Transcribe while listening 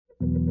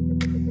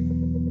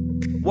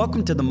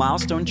Welcome to the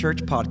Milestone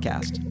Church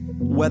podcast.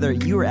 Whether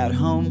you are at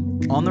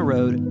home, on the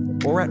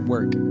road, or at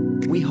work,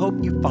 we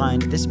hope you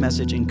find this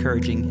message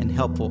encouraging and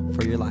helpful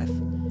for your life.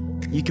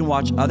 You can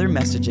watch other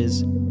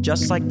messages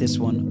just like this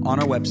one on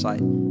our website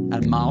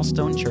at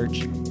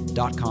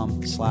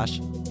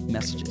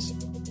milestonechurch.com/messages.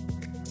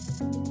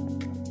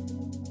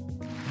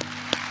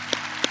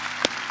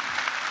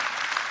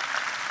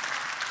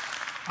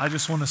 I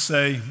just want to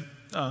say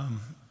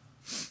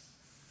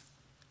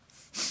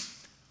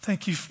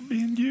thank you for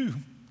being you.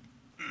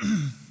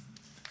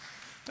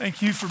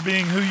 Thank you for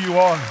being who you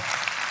are.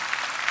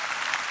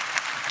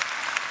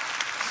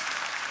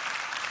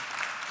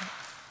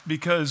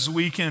 Because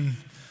we can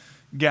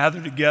gather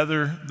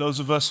together, those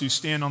of us who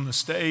stand on the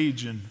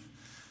stage, and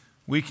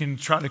we can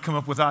try to come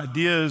up with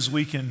ideas.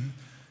 We can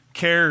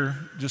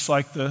care, just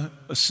like the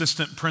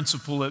assistant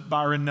principal at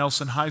Byron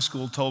Nelson High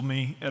School told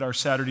me at our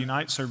Saturday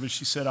night service.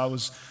 She said, I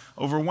was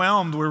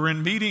overwhelmed. We're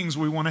in meetings.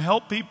 We want to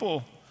help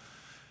people.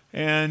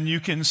 And you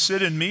can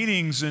sit in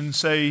meetings and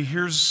say,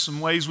 here's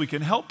some ways we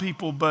can help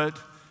people, but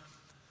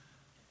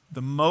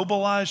the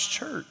mobilized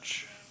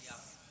church,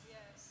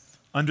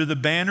 under the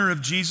banner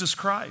of Jesus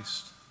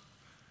Christ,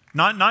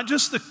 not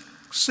just the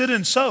sit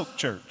and soak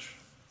church,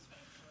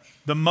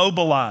 the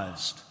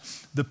mobilized,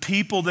 the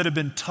people that have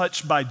been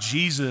touched by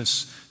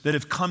Jesus, that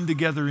have come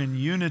together in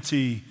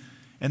unity,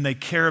 and they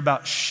care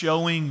about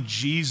showing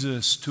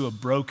Jesus to a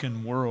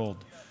broken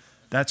world.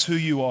 That's who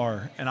you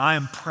are, and I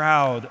am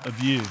proud of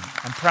you.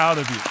 I'm proud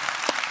of you.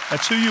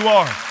 That's who you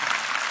are.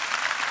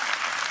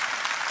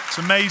 It's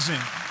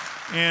amazing.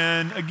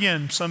 And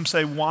again, some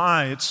say,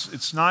 why?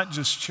 It's not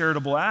just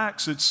charitable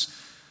acts. It's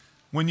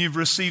when you've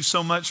received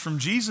so much from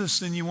Jesus,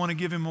 then you want to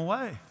give him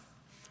away.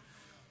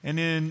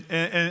 And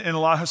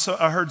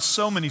I heard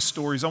so many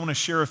stories. I want to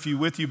share a few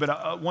with you,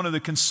 but one of the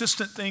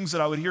consistent things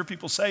that I would hear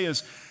people say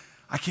is,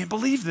 I can't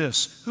believe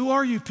this. Who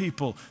are you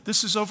people?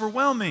 This is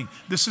overwhelming.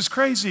 This is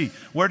crazy.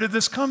 Where did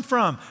this come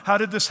from? How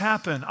did this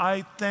happen?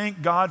 I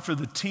thank God for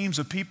the teams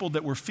of people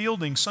that were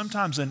fielding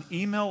sometimes an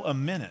email a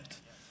minute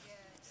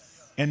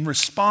and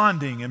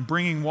responding and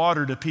bringing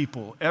water to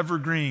people,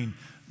 evergreen,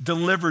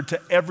 delivered to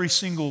every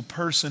single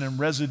person and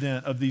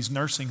resident of these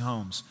nursing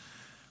homes.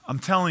 I'm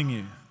telling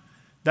you,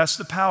 that's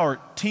the power.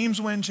 Teams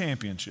win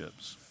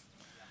championships.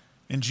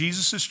 In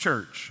Jesus'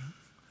 church,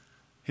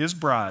 his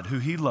bride, who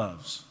he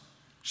loves,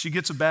 she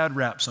gets a bad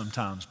rap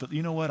sometimes, but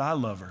you know what? I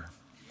love her.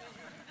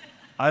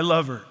 I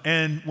love her.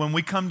 And when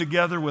we come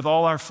together with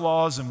all our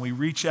flaws and we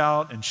reach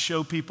out and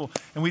show people,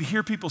 and we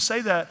hear people say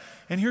that,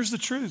 and here's the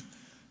truth.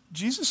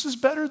 Jesus is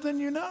better than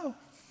you know.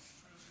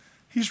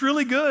 He's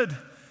really good.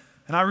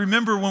 And I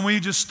remember when we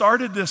just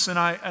started this, and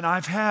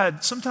I've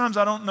had, sometimes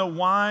I don't know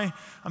why.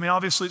 I mean,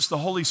 obviously it's the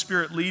Holy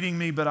Spirit leading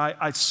me, but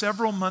I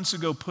several months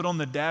ago put on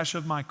the dash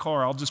of my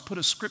car, I'll just put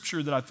a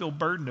scripture that I feel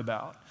burdened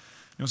about.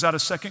 It was out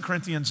of 2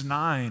 Corinthians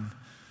 9,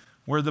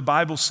 where the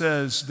Bible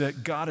says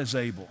that God is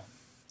able.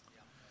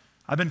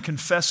 I've been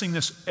confessing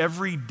this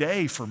every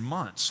day for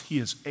months. He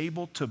is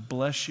able to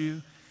bless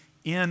you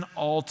in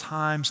all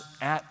times,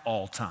 at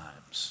all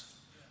times,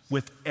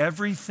 with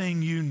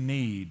everything you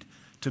need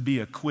to be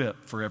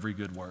equipped for every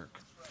good work.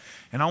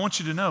 And I want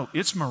you to know,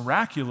 it's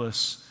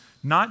miraculous,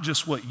 not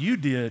just what you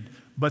did,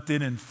 but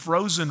that in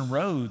frozen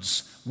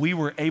roads, we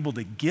were able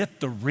to get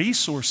the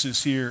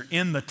resources here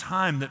in the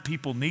time that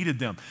people needed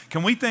them.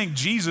 Can we thank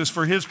Jesus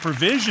for his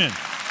provision?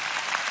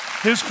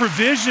 His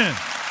provision.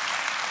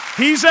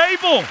 He's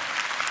able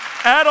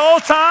at all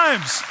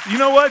times. You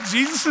know what?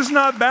 Jesus is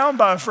not bound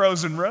by a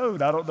frozen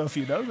road. I don't know if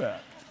you know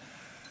that.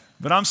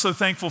 But I'm so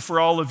thankful for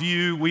all of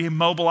you. We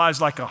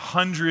mobilized like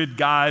 100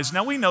 guys.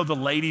 Now we know the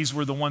ladies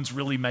were the ones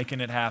really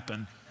making it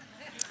happen.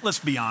 Let's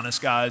be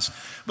honest, guys.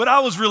 But I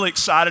was really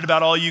excited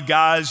about all you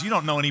guys. You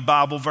don't know any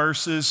Bible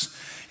verses.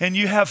 And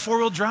you have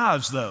four-wheel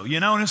drives, though. You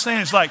know what I'm saying?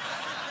 It's like,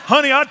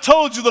 honey, I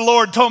told you the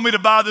Lord told me to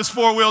buy this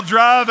four-wheel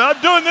drive.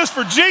 I'm doing this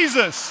for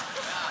Jesus.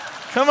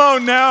 Come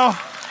on now.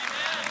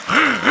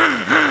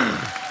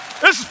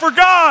 This is for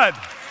God.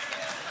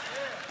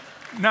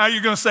 Now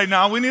you're going to say,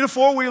 no, we need a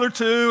four-wheeler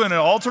too and an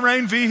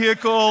all-terrain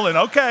vehicle. And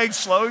okay,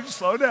 slow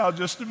down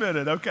just a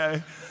minute,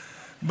 okay.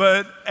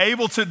 But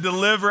able to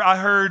deliver, I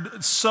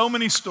heard so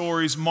many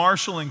stories.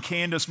 Marshall and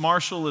Candace.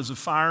 Marshall is a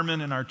fireman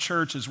in our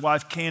church. His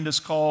wife Candace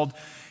called,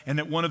 and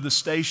at one of the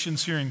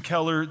stations here in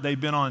Keller, they've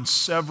been on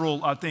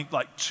several, I think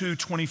like 2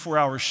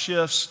 24-hour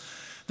shifts.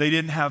 They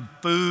didn't have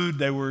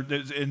food.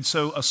 And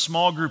so a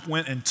small group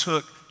went and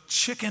took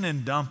chicken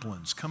and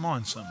dumplings. Come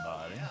on,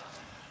 somebody.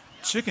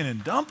 Chicken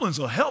and dumplings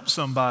will help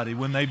somebody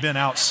when they've been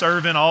out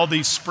serving all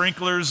these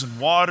sprinklers and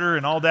water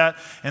and all that.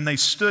 And they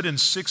stood in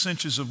 6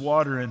 inches of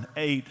water and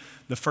ate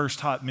the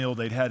first hot meal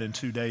they'd had in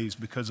 2 days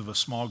because of a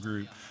small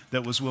group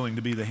that was willing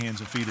to be the hands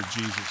and feet of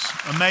Jesus.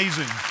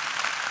 Amazing.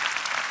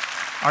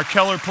 Our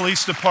Keller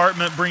Police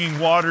Department bringing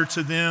water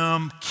to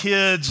them.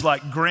 Kids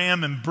like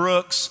Graham and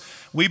Brooks.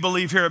 We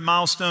believe here at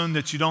Milestone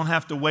that you don't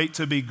have to wait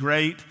to be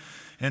great.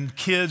 and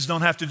kids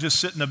don't have to just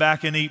sit in the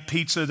back and eat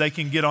pizza. They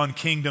can get on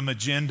Kingdom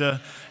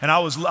Agenda. And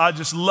I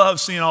just love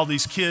seeing all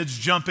these kids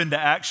jump into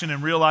action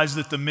and realize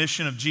that the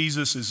mission of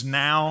Jesus is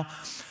now.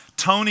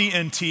 Tony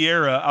and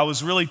Tierra, I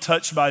was really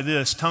touched by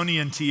this. Tony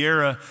and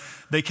Tierra,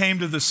 they came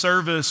to the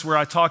service where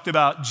I talked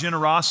about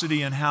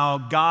generosity and how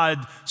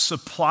God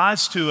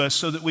supplies to us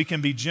so that we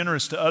can be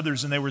generous to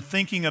others. And they were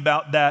thinking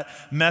about that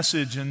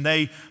message, and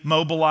they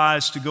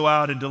mobilized to go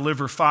out and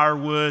deliver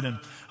firewood. And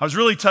I was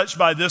really touched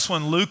by this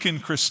one. Luke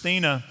and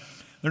Christina,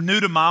 they're new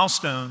to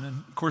Milestone.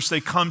 And of course,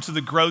 they come to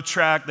the Grow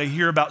Track. They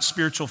hear about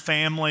spiritual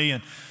family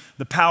and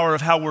the power of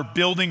how we're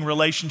building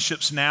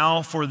relationships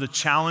now for the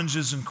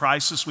challenges and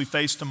crisis we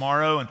face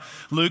tomorrow. And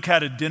Luke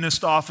had a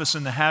dentist office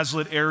in the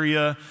Hazlitt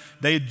area.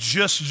 They had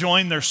just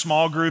joined their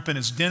small group, and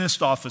his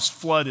dentist office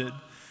flooded.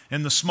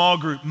 And the small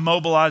group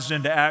mobilized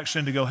into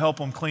action to go help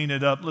them clean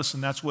it up.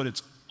 Listen, that's what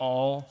it's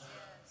all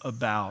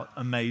about.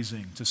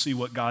 Amazing to see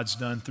what God's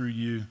done through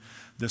you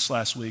this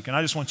last week. And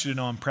I just want you to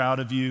know I'm proud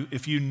of you.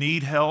 If you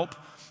need help,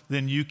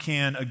 then you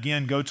can,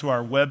 again, go to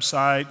our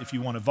website. If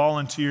you want to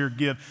volunteer,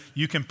 give,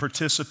 you can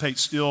participate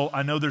still.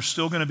 I know there's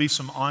still going to be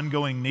some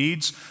ongoing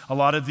needs. A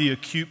lot of the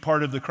acute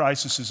part of the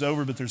crisis is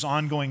over, but there's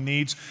ongoing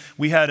needs.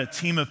 We had a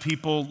team of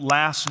people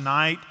last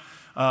night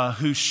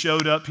who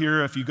showed up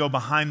here. If you go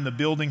behind the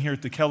building here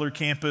at the Keller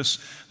campus,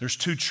 there's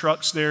 2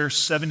 trucks there,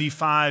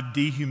 75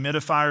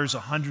 dehumidifiers,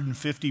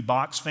 150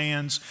 box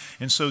fans.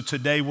 And so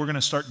today we're going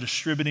to start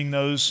distributing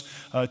those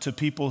to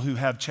people who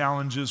have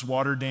challenges,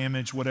 water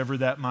damage, whatever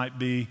that might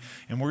be.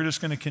 And we're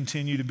just going to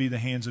continue to be the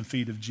hands and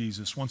feet of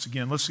Jesus. Once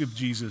again, let's give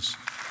Jesus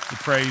the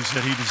praise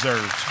that he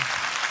deserves.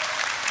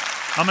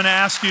 I'm going to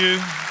ask you,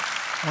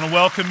 I want to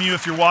welcome you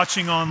if you're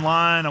watching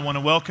online. I want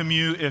to welcome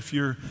you if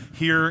you're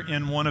here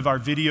in one of our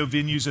video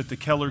venues at the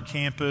Keller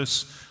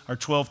campus, our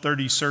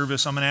 12:30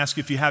 service. I'm going to ask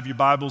you if you have your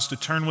Bibles to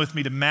turn with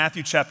me to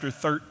Matthew chapter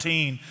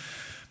 13.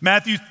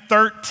 Matthew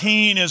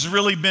 13 has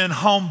really been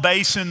home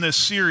base in this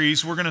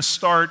series. We're going to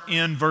start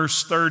in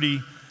verse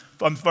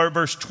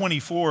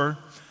 24.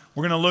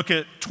 We're going to look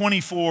at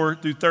 24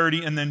 through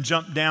 30 and then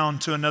jump down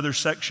to another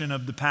section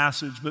of the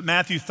passage. But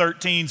Matthew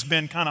 13's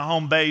been kind of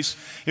home base.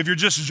 If you're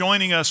just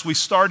joining us, we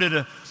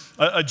started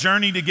a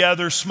journey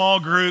together,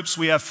 small groups.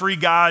 We have free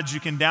guides. You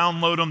can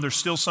download them. There's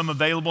still some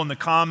available in the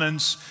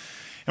Commons.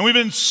 And we've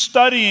been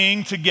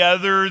studying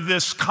together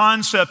this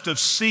concept of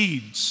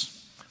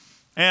seeds.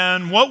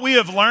 And what we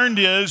have learned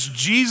is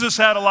Jesus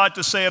had a lot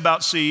to say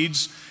about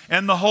seeds,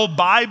 and the whole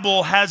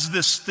Bible has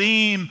this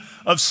theme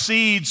of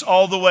seeds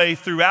all the way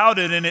throughout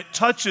it, and it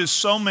touches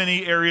so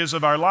many areas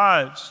of our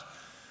lives.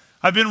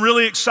 I've been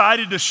really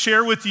excited to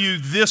share with you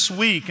this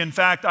week. In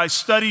fact, I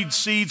studied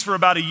seeds for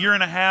about 1.5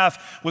 years,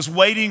 was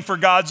waiting for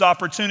God's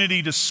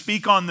opportunity to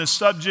speak on this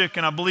subject,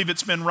 and I believe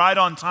it's been right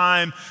on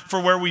time for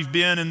where we've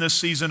been in this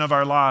season of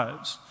our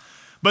lives.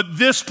 But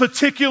this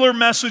particular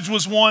message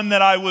was one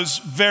that I was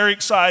very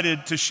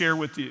excited to share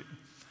with you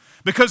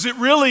because it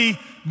really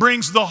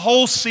brings the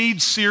whole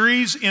seed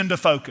series into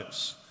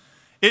focus.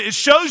 It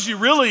shows you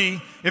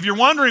really, if you're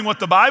wondering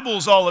what the Bible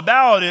is all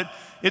about,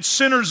 it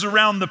centers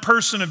around the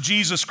person of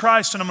Jesus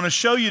Christ, and I'm going to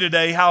show you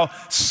today how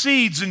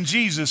seeds and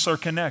Jesus are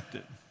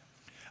connected.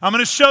 I'm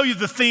going to show you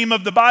the theme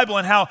of the Bible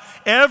and how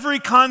every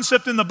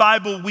concept in the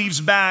Bible weaves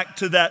back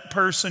to that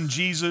person,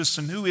 Jesus,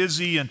 and who is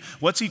he, and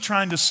what's he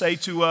trying to say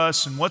to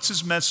us, and what's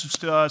his message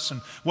to us,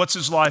 and what's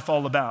his life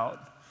all about.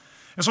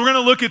 And so we're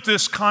going to look at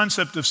this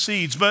concept of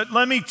seeds, but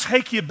let me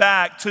take you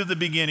back to the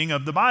beginning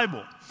of the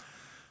Bible.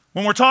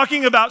 When we're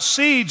talking about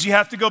seeds, you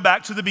have to go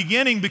back to the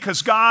beginning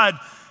because God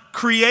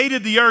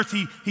created the earth.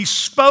 He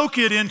spoke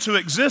it into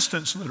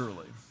existence,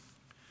 literally.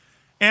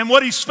 And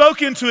what he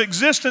spoke into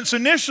existence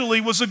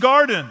initially was a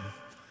garden.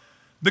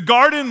 The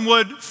garden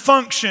would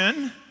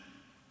function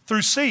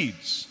through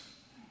seeds.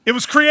 It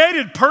was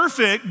created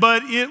perfect,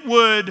 but it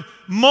would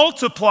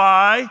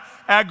multiply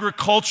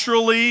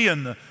agriculturally,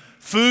 and the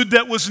food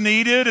that was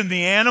needed and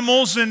the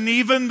animals and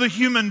even the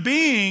human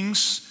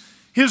beings.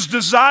 His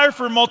desire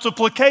for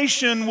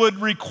multiplication would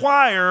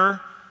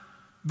require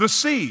the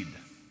seed.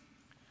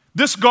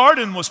 This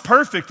garden was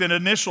perfect in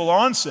initial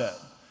onset.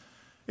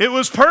 It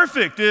was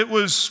perfect. It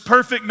was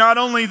perfect not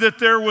only that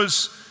there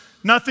was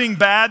nothing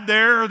bad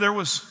there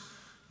was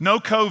no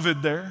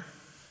COVID there.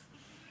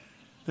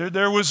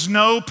 There was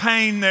no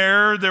pain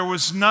there. There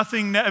was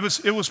nothing.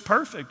 It was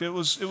perfect. It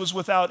was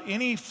without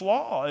any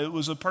flaw. It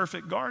was a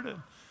perfect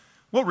garden.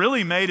 What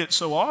really made it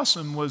so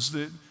awesome was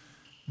that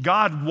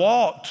God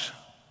walked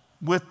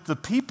with the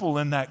people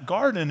in that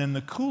garden in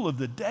the cool of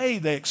the day.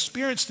 They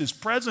experienced his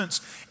presence.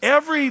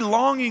 Every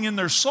longing in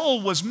their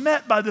soul was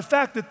met by the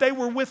fact that they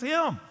were with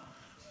him.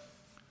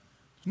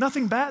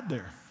 Nothing bad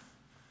there.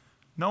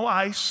 No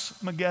ice,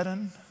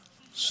 Mageddon,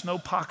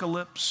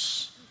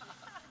 snowpocalypse,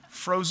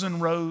 frozen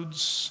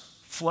roads,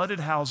 flooded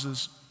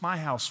houses. My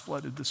house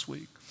flooded this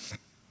week.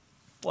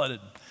 Flooded.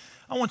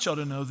 I want y'all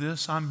to know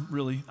this.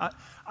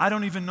 I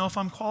don't even know if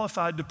I'm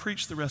qualified to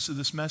preach the rest of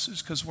this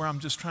message because I'm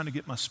just trying to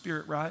get my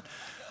spirit right.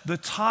 The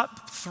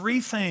top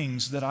 3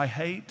 things that I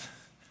hate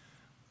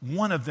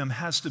One of them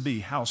has to be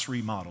house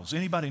remodels.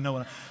 Anybody know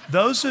what?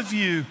 Those of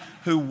you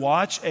who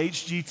watch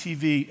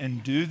HGTV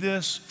and do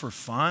this for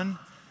fun,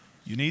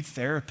 you need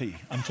therapy,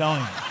 I'm telling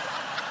you.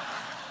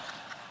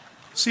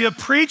 See, a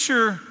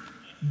preacher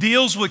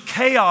deals with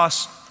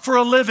chaos for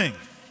a living.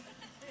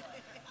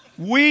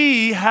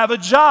 We have a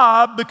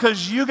job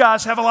because you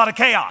guys have a lot of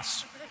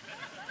chaos.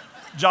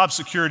 Job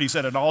security's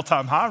at an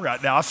all-time high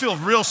right now. I feel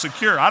real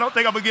secure. I don't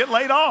think I'm going to get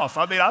laid off.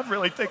 I mean, I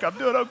really think I'm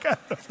doing okay.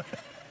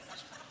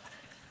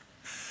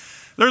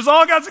 There's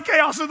all kinds of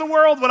chaos in the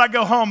world. When I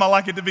go home, I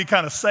like it to be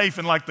kind of safe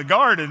and like the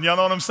garden. You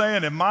know what I'm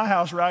saying? And my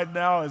house right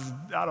now is,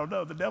 I don't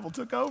know, the devil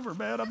took over,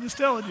 man. I'm just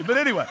telling you. But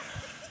anyway,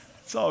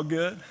 it's all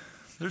good.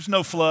 There's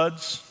no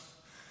floods.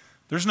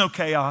 There's no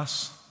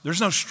chaos.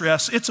 There's no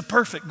stress. It's a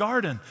perfect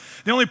garden.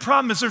 The only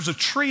problem is there's a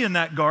tree in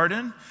that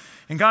garden.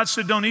 And God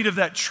said, don't eat of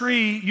that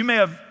tree. You may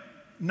have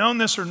known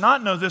this or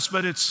not know this,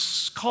 but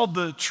it's called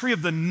the tree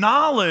of the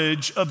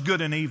knowledge of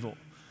good and evil.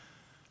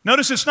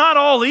 Notice it's not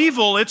all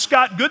evil, it's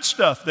got good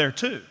stuff there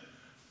too.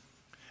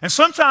 And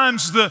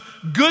sometimes the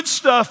good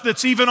stuff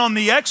that's even on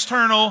the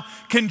external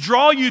can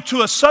draw you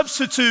to a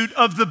substitute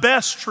of the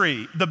best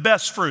tree, the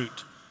best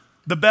fruit,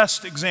 the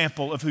best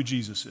example of who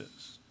Jesus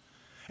is.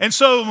 And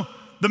so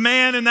the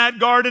man in that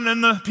garden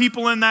and the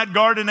people in that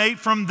garden ate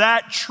from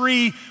that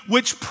tree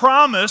which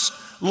promised,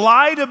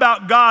 lied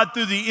about God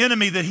through the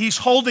enemy that he's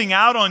holding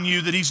out on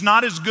you, that he's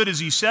not as good as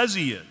he says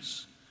he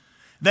is.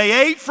 They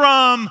ate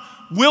from,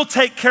 we'll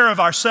take care of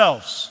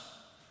ourselves.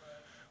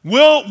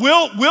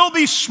 We'll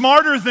be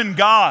smarter than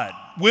God.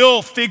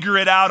 We'll figure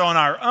it out on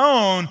our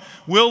own.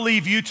 We'll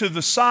leave you to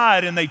the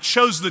side. And they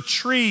chose the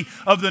tree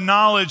of the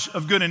knowledge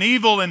of good and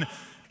evil. And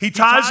he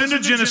ties into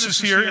Genesis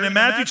here. And in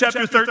Matthew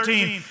chapter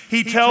 13,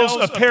 he tells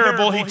a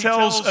parable. He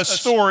tells a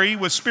story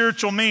with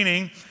spiritual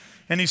meaning.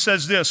 And he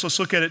says this. Let's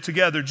look at it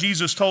together.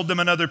 Jesus told them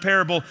another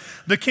parable.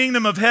 The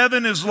kingdom of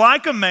heaven is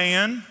like a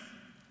man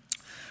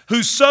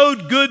who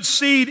sowed good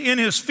seed in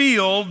his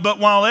field, but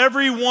while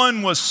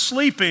everyone was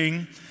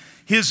sleeping,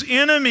 his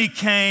enemy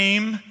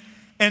came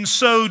and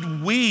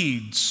sowed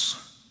weeds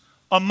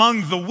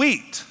among the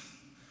wheat.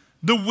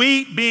 The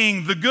wheat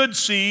being the good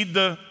seed,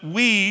 the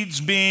weeds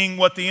being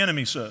what the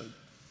enemy sowed.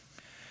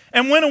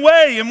 And went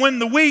away, and when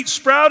the wheat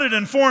sprouted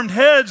and formed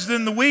heads,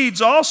 then the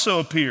weeds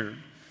also appeared.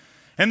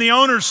 And the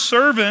owner's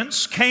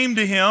servants came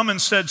to him and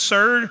said,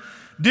 Sir,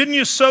 didn't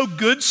you sow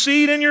good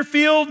seed in your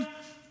field?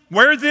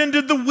 Where then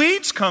did the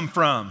weeds come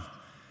from?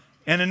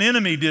 And an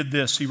enemy did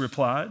this, he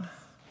replied.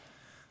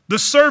 The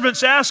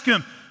servants asked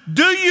him,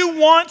 do you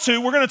want to,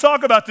 we're going to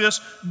talk about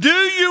this, do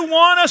you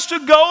want us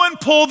to go and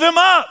pull them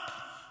up?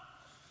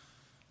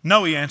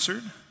 No, he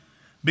answered,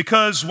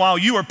 because while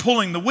you are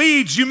pulling the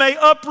weeds, you may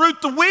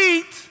uproot the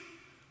wheat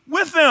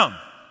with them.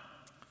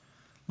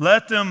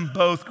 Let them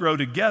both grow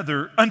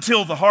together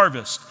until the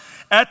harvest.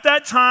 At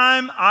that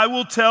time, I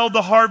will tell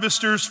the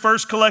harvesters,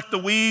 first collect the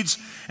weeds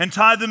and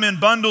tie them in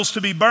bundles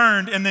to be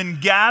burned, and then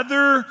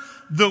gather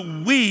the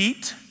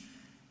wheat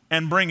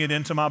and bring it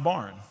into my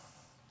barn.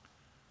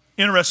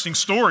 Interesting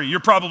story. You're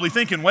probably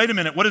thinking, wait a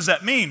minute, what does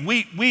that mean?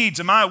 Wheat, weeds,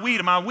 am I a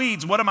weed, am I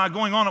weeds? What am I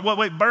going on?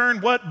 Wait,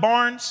 burn, what,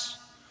 barns?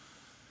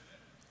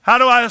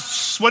 What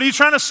are you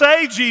trying to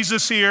say,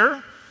 Jesus,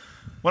 here?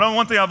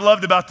 One thing I've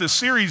loved about this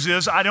series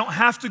is I don't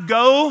have to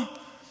go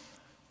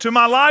to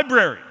my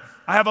library.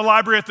 I have a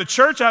library at the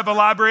church. I have a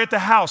library at the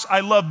house. I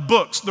love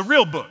books, the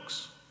real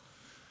books.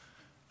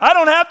 I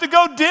don't have to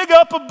go dig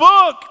up a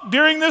book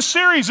during this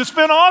series. It's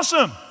been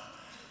awesome.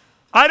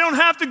 I don't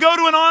have to go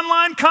to an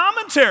online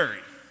commentary.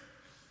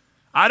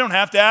 I don't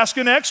have to ask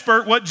an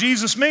expert what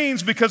Jesus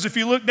means, because if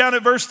you look down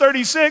at verse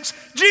 36,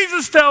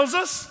 Jesus tells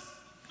us.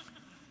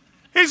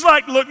 He's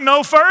like, look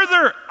no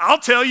further. I'll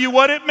tell you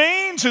what it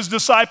means. His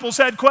disciples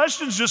had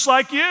questions just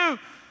like you.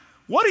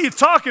 What are you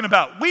talking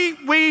about?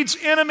 Wheat, weeds,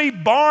 enemy,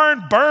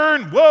 barn,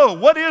 burn. Whoa,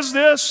 what is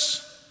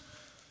this?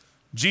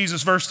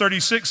 Jesus, verse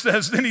 36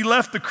 says, then he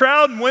left the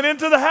crowd and went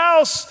into the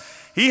house.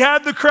 He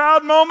had the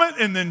crowd moment,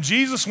 and then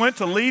Jesus went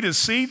to lead his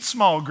seed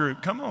small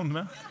group. Come on,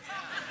 man.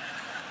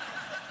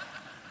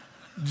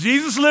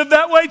 Jesus lived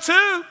that way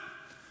too.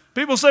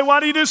 People say,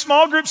 why do you do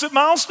small groups at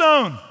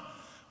Milestone?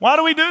 Why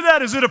do we do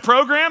that? Is it a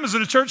program? Is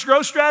it a church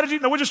growth strategy?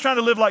 No, we're just trying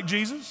to live like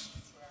Jesus.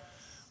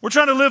 We're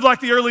trying to live like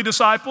the early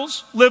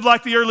disciples, live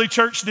like the early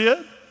church did.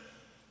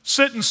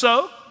 Sit and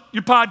sow.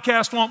 Your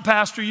podcast won't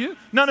pastor you.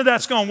 None of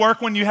that's going to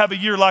work when you have a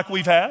year like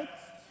we've had.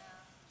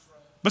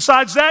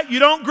 Besides that, you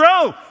don't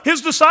grow.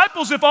 His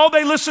disciples, if all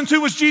they listened to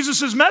was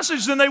Jesus'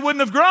 message, then they wouldn't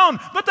have grown.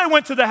 But they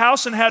went to the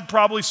house and had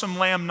probably some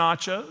lamb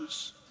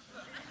nachos.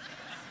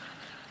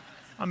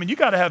 I mean, you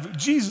got to have,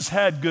 Jesus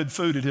had good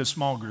food at his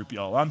small group,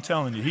 y'all. I'm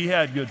telling you, he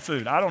had good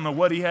food. I don't know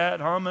what he had,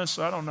 hummus,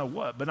 I don't know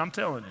what, but I'm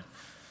telling you.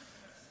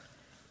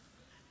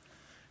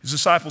 His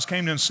disciples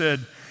came to him and said,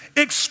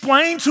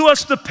 explain to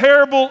us the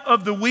parable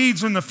of the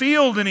weeds in the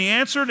field. And he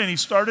answered, and he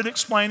started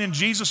explaining.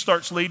 Jesus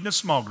starts leading a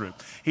small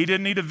group. He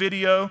didn't need a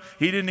video.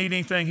 He didn't need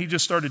anything. He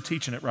just started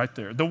teaching it right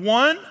there. The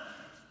one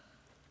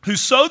who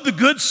sowed the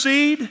good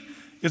seed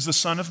is the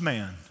Son of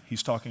Man.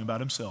 He's talking about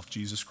himself,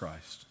 Jesus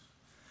Christ.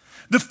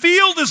 The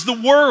field is the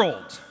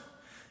world,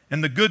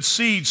 and the good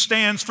seed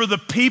stands for the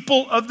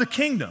people of the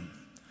kingdom.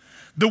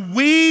 The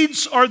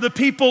weeds are the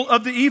people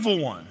of the evil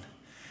one,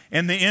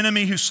 and the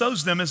enemy who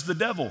sows them is the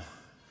devil.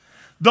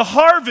 The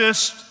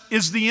harvest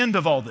is the end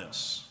of all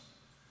this.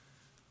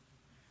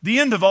 The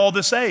end of all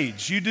this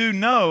age. You do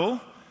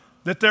know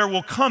that there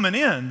will come an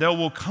end. There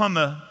will come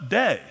a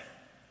day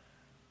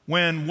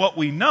when what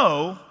we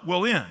know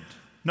will end.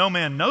 No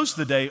man knows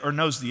the day or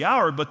knows the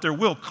hour, but there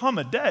will come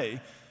a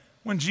day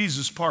when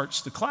Jesus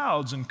parts the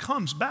clouds and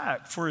comes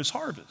back for his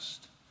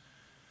harvest.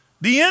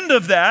 The end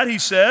of that, he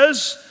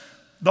says,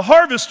 the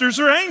harvesters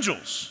are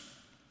angels.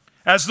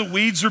 As the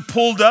weeds are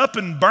pulled up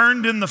and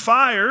burned in the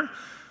fire,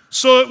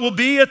 so it will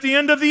be at the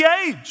end of the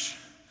age.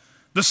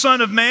 The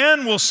Son of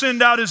Man will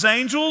send out his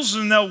angels,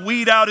 and they'll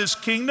weed out his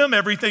kingdom,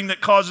 everything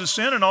that causes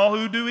sin and all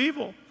who do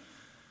evil.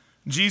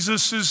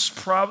 Jesus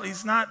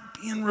he's not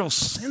being real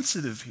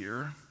sensitive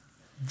here.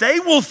 They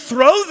will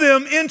throw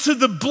them into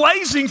the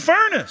blazing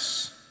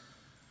furnace,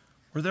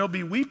 where there'll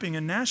be weeping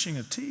and gnashing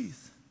of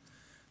teeth.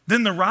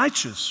 Then the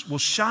righteous will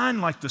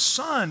shine like the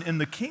sun in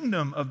the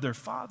kingdom of their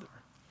Father.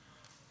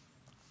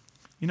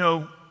 You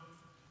know,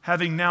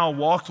 having now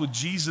walked with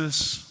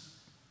Jesus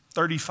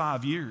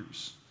 35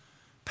 years,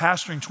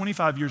 pastoring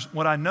 25 years,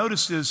 what I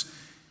noticed is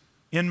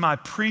in my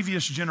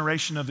previous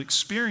generation of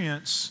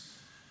experience,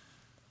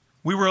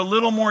 we were a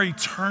little more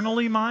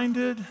eternally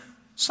minded.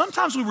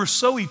 Sometimes we were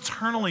so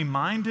eternally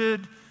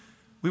minded,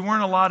 we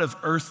weren't a lot of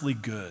earthly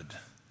good.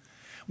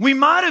 We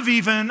might have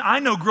even, I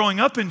know growing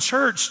up in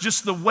church,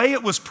 just the way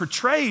it was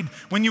portrayed,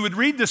 when you would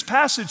read this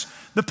passage,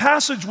 the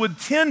passage would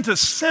tend to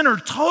center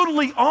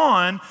totally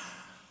on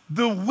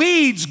the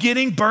weeds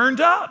getting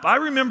burned up. I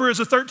remember as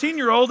a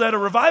 13-year-old at a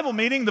revival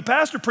meeting, the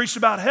pastor preached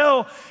about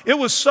hell. It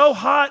was so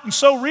hot and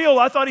so real,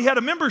 I thought he had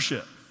a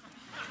membership.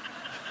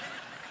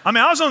 I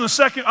mean, I was on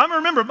I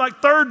remember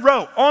like third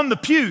row on the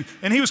pew,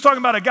 and he was talking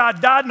about a guy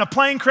died in a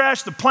plane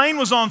crash. The plane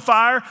was on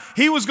fire.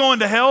 He was going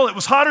to hell. It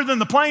was hotter than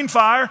the plane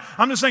fire.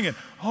 I'm just thinking,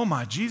 oh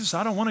my Jesus,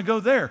 I don't want to go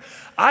there.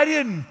 I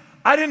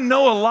didn't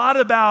know a lot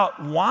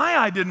about why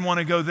I didn't want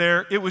to go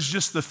there. It was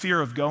just the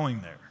fear of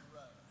going there.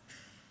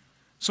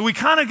 So we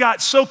kind of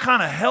got so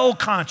kind of hell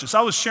conscious.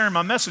 I was sharing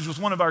my message with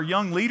one of our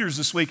young leaders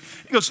this week.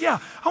 He goes, yeah,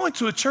 I went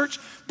to a church.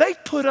 They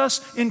put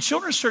us in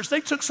children's church.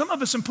 They took some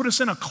of us and put us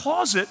in a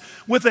closet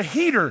with a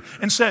heater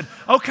and said,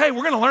 okay,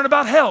 we're going to learn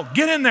about hell.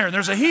 Get in there.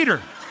 There's a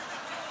heater.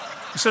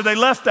 He said they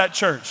left that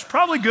church.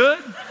 Probably good.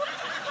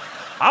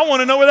 I want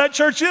to know where that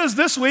church is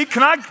this week.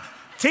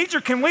 Teacher,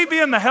 can we be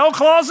in the hell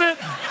closet?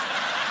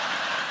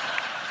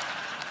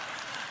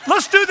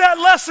 Let's do that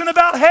lesson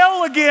about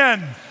hell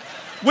again.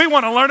 We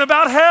want to learn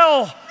about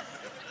hell.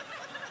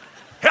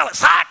 Hell,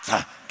 it's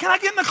hot. Can I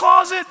get in the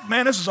closet?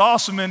 Man, this is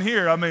awesome in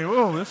here. I mean,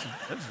 whoa, this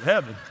is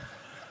heaven.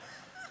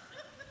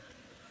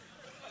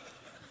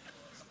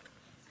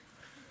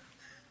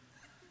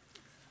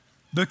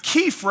 The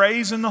key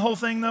phrase in the whole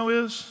thing, though,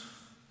 is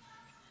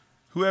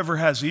whoever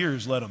has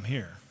ears, let them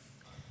hear.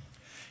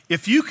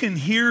 If you can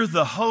hear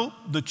the hope,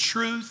 the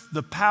truth,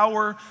 the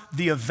power,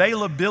 the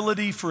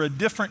availability for a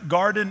different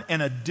garden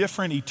and a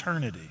different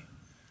eternity,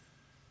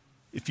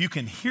 if you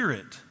can hear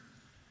it,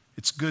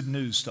 it's good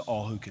news to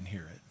all who can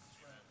hear it.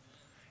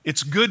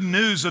 It's good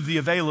news of the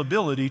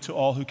availability to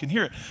all who can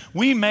hear it.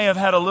 We may have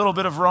had a little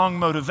bit of wrong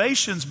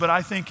motivations, but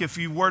I think if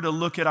you were to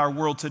look at our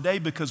world today,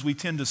 because we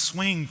tend to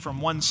swing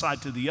from one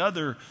side to the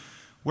other,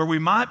 where we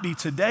might be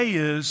today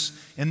is,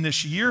 and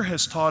this year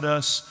has taught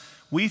us,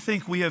 we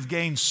think we have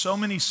gained so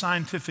many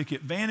scientific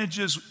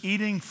advantages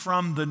eating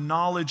from the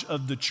knowledge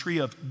of the tree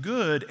of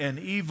good and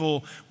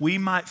evil, we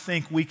might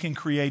think we can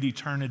create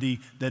eternity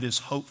that is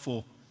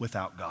hopeful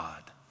without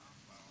God.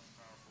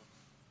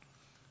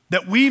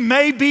 That we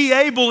may be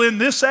able in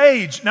this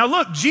age. Now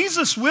look,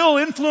 Jesus will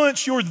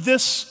influence your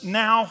this,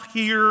 now,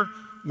 here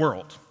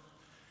world.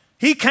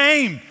 He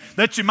came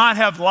that you might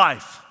have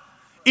life.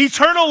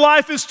 Eternal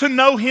life is to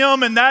know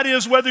Him, and that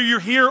is whether you're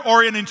here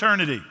or in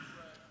eternity.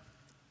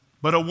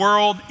 But a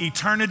world,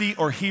 eternity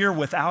or here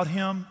without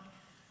Him,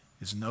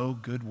 is no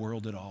good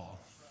world at all.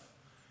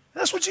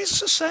 That's what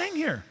Jesus is saying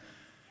here.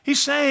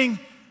 He's saying,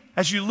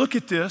 as you look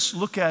at this,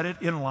 look at it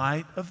in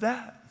light of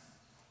that.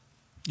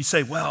 You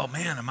say, well,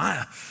 man, am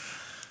I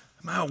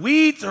a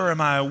wheat or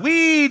am I a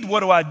weed?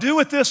 What do I do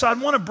with this? I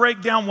want to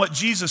break down what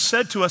Jesus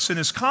said to us in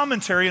His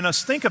commentary and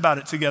us think about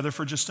it together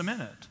for just a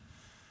minute.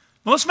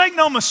 Now, let's make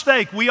no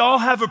mistake, we all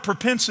have a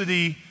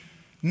propensity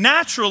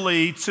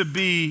naturally to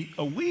be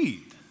a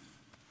weed.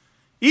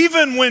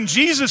 Even when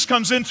Jesus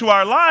comes into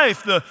our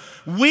life, the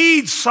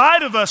weed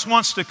side of us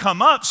wants to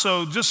come up.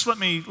 So just let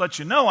me let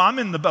you know, I'm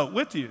in the boat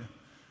with you.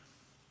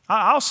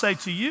 I'll say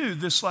to you,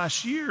 this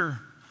last year,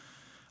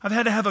 I've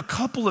had to have a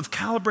couple of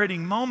calibrating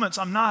moments.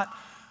 I'm not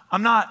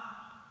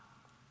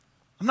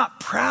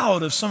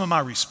proud of some of my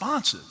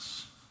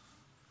responses.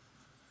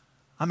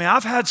 I mean,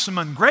 I've had some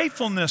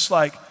ungratefulness,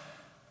 like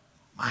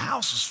my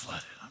house is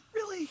flooded.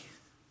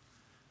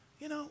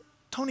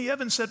 Tony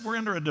Evans said we're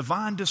under a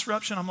divine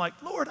disruption. I'm like,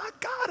 Lord, I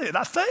got it,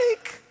 I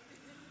think.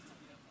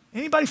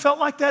 Anybody felt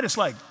like that? It's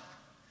like,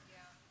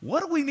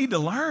 what do we need to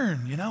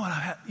learn? And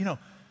I've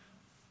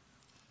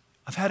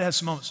had to have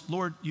some moments,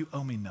 Lord, you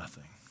owe me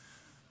nothing.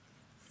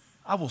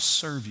 I will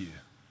serve you.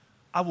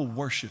 I will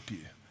worship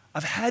you.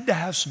 I've had to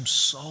have some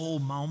soul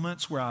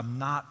moments where I'm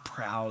not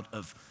proud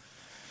of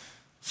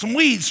some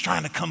weeds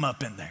trying to come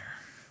up in there.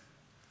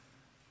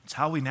 It's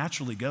how we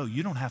naturally go.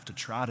 You don't have to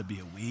try to be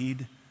a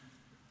weed.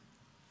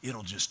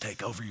 It'll just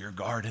take over your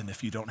garden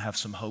if you don't have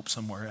some hope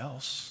somewhere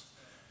else.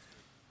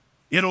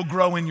 It'll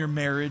grow in your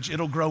marriage.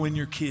 It'll grow in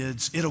your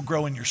kids. It'll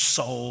grow in your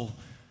soul.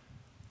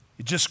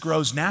 It just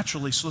grows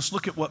naturally. So let's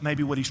look at what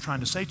he's trying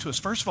to say to us.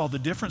 First of all, the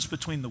difference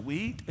between the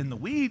wheat and the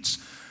weeds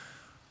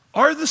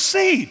are the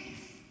seed.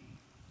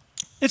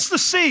 It's the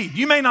seed.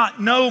 You may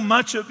not know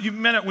much of,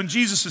 when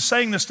Jesus is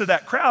saying this to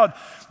that crowd,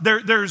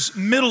 there's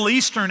Middle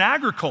Eastern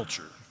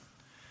agriculture.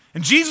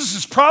 And Jesus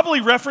is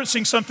probably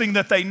referencing something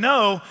that they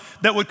know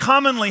that would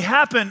commonly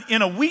happen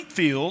in a wheat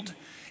field,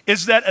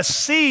 is that a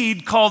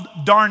seed called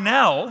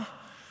darnel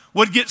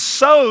would get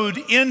sowed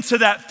into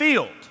that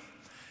field.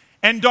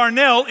 And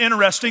darnel,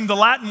 interesting, the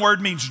Latin word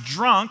means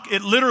drunk.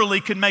 It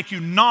literally can make you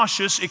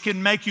nauseous. It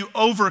can make you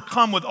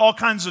overcome with all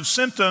kinds of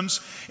symptoms,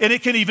 and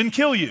it can even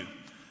kill you.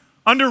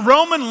 Under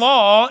Roman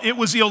law, it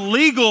was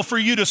illegal for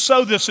you to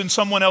sow this in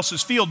someone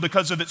else's field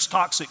because of its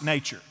toxic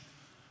nature.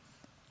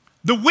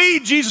 The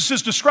weed Jesus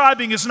is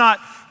describing is not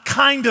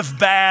kind of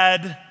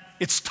bad,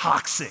 it's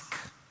toxic.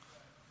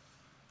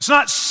 It's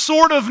not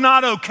sort of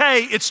not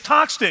okay, it's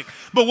toxic.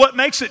 But what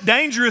makes it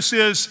dangerous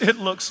is it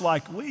looks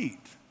like wheat.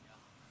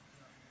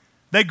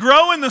 They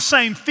grow in the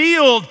same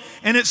field,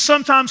 and it's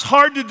sometimes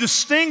hard to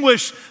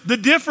distinguish the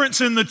difference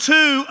in the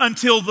two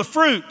until the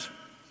fruit.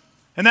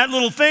 And that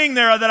little thing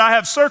there that I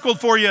have circled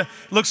for you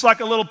looks like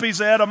a little piece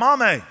of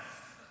edamame.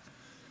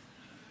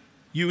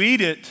 You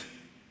eat it,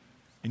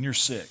 and you're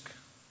sick.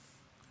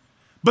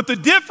 But the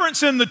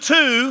difference in the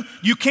two,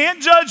 you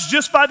can't judge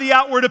just by the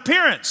outward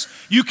appearance.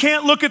 You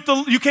can't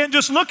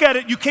just look at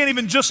it. You can't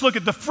even just look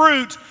at the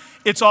fruit.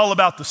 It's all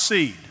about the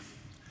seed.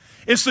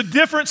 It's the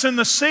difference in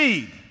the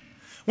seed.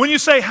 When you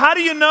say, how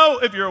do you know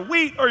if you're a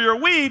wheat or you're a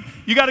weed?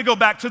 You got to go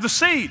back to the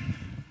seed.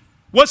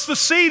 What's the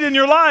seed in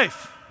your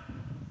life?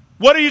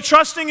 What are you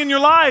trusting in your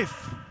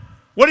life?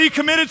 What are you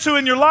committed to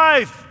in your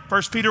life?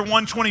 1 Peter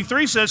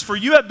 1:23 says, for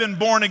you have been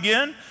born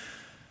again,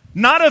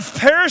 not of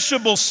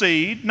perishable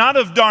seed, not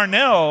of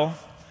darnel,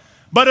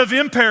 but of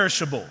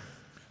imperishable,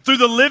 through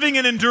the living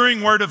and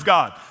enduring word of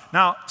God.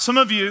 Now, some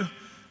of you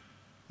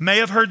may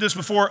have heard this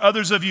before,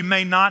 others of you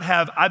may not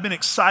have. I've been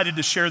excited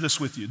to share this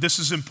with you. This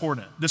is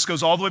important. This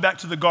goes all the way back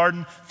to the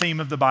garden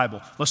theme of the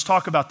Bible. Let's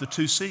talk about the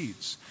two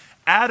seeds.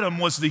 Adam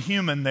was the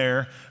human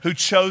there who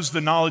chose the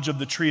knowledge of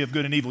the tree of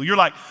good and evil. You're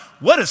like,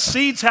 what does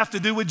seeds have to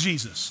do with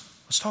Jesus?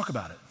 Let's talk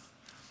about it.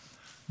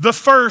 The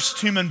first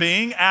human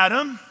being,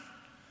 Adam,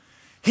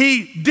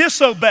 he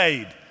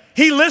disobeyed.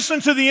 He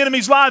listened to the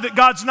enemy's lie that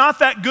God's not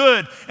that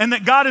good and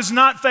that God is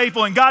not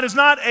faithful and God is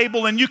not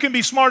able and you can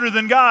be smarter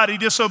than God. He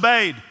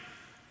disobeyed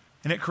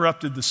and it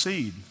corrupted the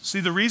seed. See,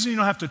 the reason you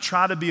don't have to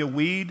try to be a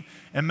weed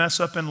and mess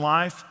up in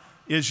life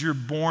is you're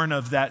born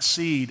of that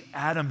seed.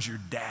 Adam's your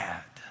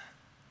dad.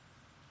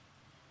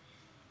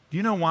 Do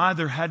you know why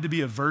there had to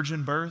be a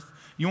virgin birth?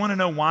 You want to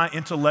know why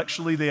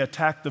intellectually they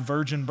attacked the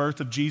virgin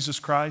birth of Jesus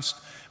Christ?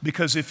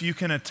 Because if you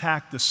can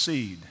attack the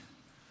seed,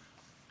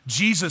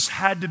 Jesus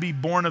had to be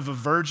born of a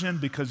virgin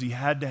because he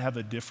had to have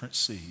a different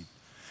seed.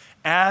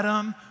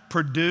 Adam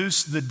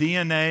produced the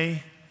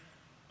DNA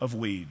of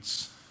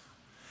weeds.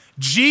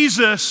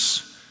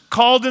 Jesus,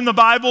 called in the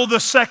Bible the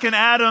second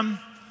Adam,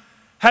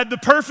 had the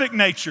perfect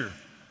nature,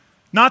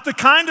 not the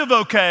kind of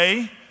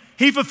okay.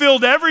 He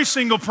fulfilled every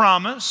single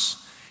promise.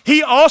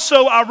 He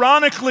also,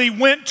 ironically,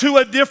 went to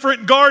a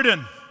different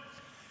garden.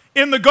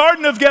 In the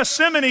Garden of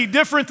Gethsemane,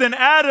 different than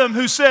Adam,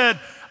 who said,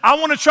 I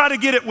want to try to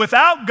get it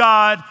without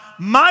God,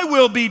 my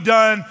will be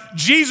done.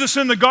 Jesus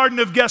in the Garden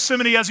of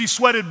Gethsemane, as he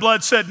sweated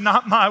blood, said,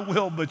 not my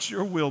will, but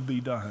your will be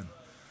done.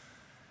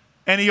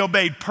 And he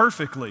obeyed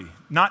perfectly,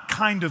 not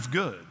kind of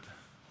good.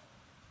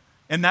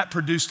 And that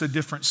produced a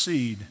different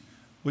seed,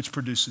 which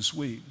produces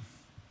wheat.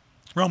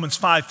 Romans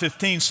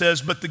 5:15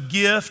 says, but the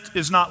gift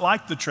is not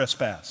like the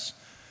trespass.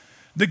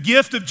 The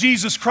gift of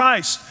Jesus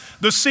Christ,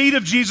 the seed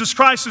of Jesus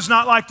Christ is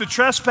not like the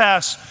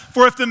trespass.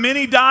 For if the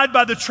many died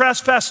by the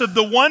trespass of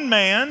the one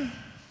man,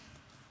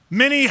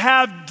 many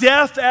have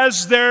death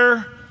as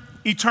their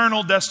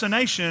eternal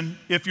destination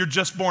if you're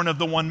just born of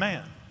the one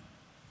man.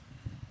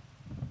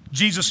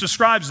 Jesus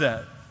describes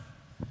that.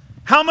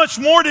 How much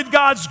more did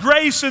God's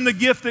grace and the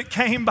gift that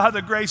came by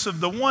the grace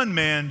of the one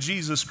man,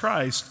 Jesus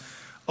Christ,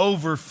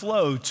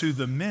 overflow to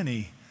the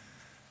many?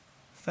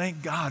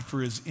 Thank God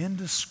for his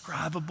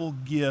indescribable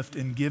gift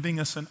in giving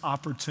us an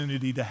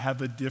opportunity to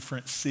have a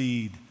different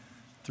seed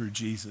through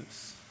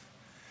Jesus.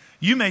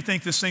 You may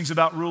think this thing's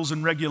about rules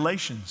and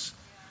regulations.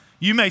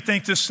 You may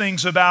think this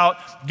thing's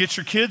about get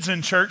your kids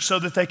in church so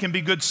that they can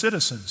be good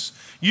citizens.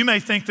 You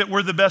may think that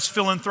we're the best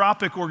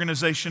philanthropic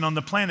organization on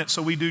the planet,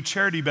 so we do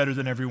charity better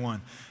than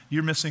everyone.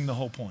 You're missing the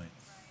whole point.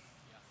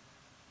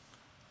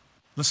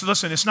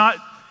 Listen, it's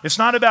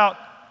not about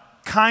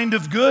kind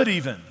of good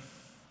even.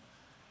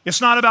 It's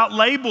not about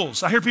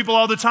labels. I hear people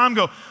all the time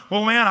go,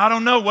 well, man, I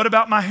don't know. What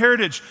about my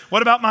heritage?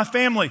 What about my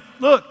family?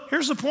 Look,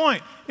 here's the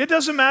point. It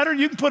doesn't matter.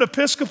 You can put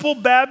Episcopal,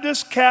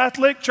 Baptist,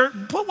 Catholic, church,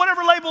 put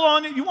whatever label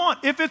on it you want.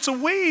 If it's a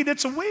weed,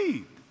 it's a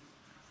weed.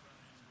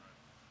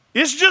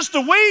 It's just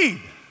a weed.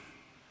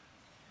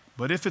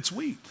 But if it's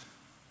wheat,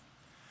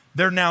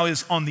 there now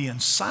is on the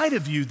inside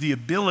of you the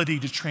ability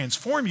to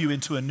transform you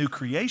into a new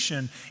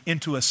creation,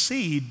 into a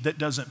seed that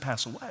doesn't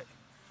pass away.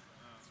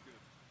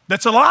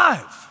 That's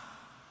alive.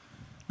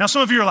 Now,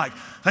 some of you are like,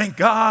 thank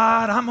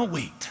God I'm a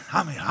wheat.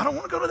 I mean, I don't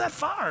want to go to that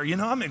fire.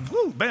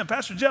 Woo, man,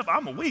 Pastor Jeff,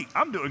 I'm a wheat.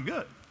 I'm doing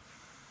good.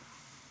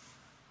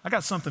 I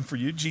got something for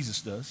you.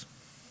 Jesus does.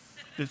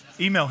 Just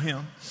email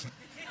him.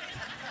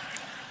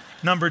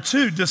 Number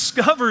 2,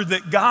 discover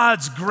that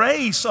God's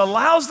grace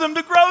allows them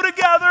to grow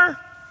together.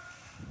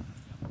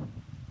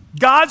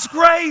 God's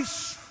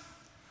grace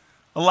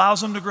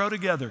allows them to grow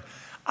together.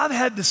 I've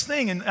had this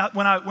thing, and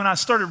when I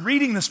started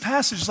reading this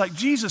passage, it's like,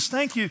 Jesus,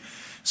 thank you.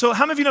 So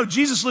how many of you know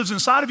Jesus lives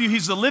inside of you?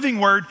 He's the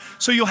living word.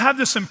 So you'll have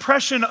this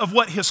impression of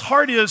what his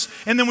heart is.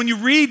 And then when you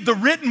read the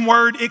written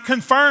word, it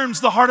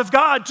confirms the heart of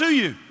God to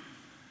you.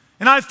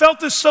 And I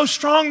felt this so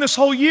strong this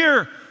whole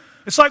year.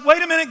 It's like,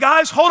 wait a minute,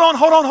 guys, hold on.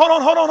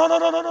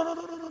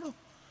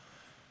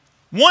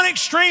 One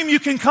extreme you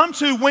can come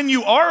to when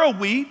you are a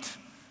wheat,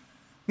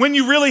 when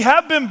you really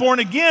have been born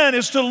again,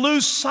 is to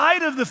lose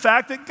sight of the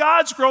fact that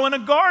God's growing a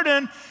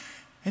garden,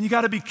 and you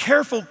got to be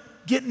careful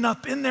getting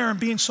up in there and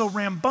being so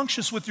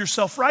rambunctious with your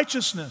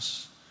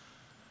self-righteousness.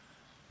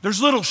 There's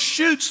little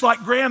shoots like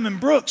Graham and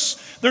Brooks.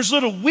 There's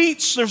little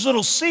wheats, there's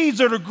little seeds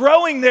that are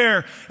growing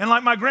there. And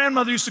like my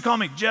grandmother used to call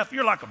me, Jeff,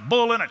 you're like a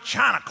bull in a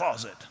china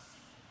closet.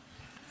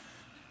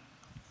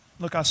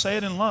 Look, I say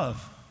it in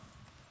love.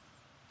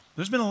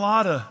 There's been a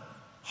lot of,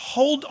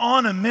 hold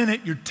on a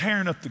minute, you're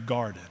tearing up the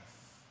garden.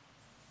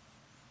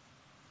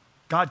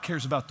 God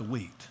cares about the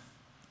wheat.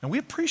 And we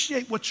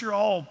appreciate what you're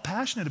all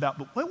passionate about,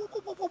 but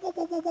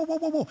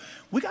whoa.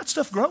 We got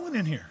stuff growing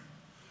in here.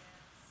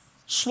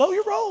 Slow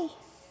your roll.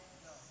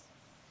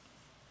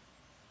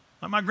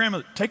 Like my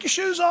grandmother, take your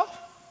shoes off.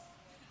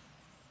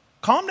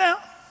 Calm down.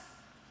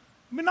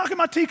 You've been knocking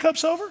my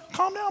teacups over.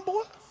 Calm down,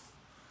 boy.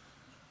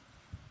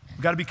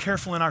 We've got to be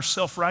careful in our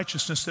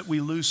self-righteousness that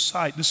we lose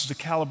sight. This is a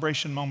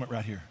calibration moment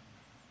right here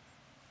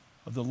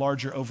of the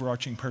larger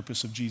overarching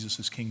purpose of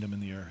Jesus' kingdom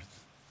in the earth.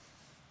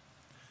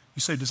 You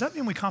say, does that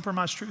mean we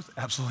compromise truth?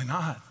 Absolutely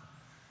not.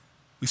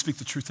 We speak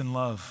the truth in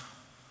love.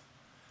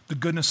 The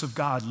goodness of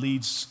God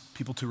leads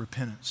people to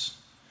repentance.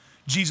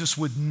 Jesus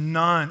would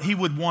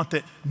want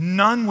that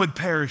none would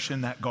perish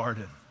in that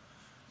garden,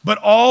 but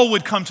all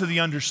would come to the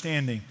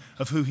understanding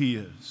of who he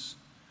is.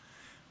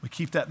 We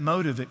keep that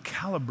motive, it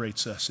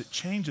calibrates us, it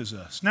changes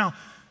us. Now,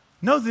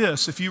 know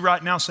this, if you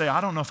right now say, I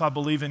don't know if I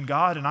believe in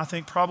God, and I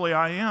think probably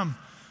I am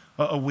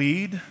a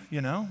weed,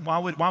 why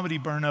would he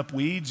burn up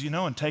weeds,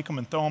 and take them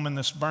and throw them in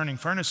this burning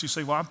furnace? You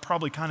say, well, I'm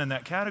probably kind of in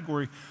that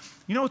category.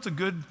 You know what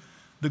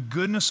the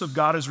goodness of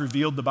God is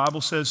revealed? The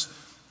Bible says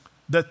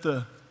that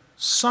the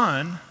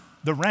sun,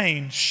 the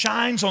rain,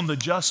 shines on the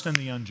just and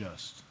the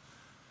unjust.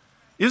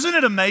 Isn't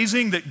it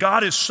amazing that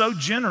God is so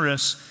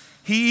generous,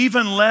 he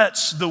even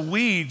lets the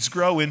weeds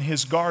grow in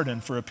his garden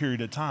for a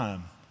period of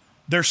time.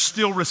 They're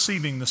still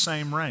receiving the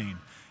same rain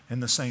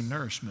and the same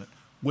nourishment,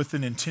 with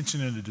an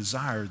intention and a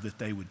desire that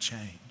they would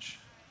change.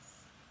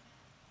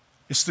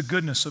 It's the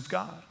goodness of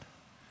God.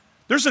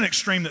 There's an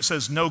extreme that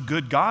says no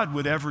good God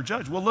would ever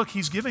judge. Well, look,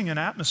 he's giving an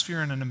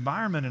atmosphere and an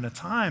environment and a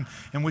time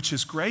in which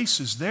his grace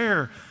is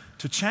there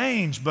to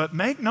change. But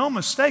make no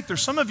mistake,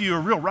 there's some of you who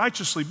are real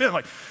righteously bent,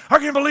 like, I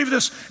can't believe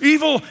this,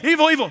 evil.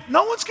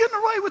 No one's getting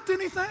away with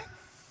anything.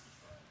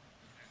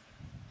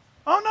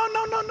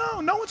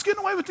 Oh, no one's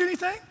getting away with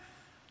anything.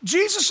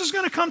 Jesus is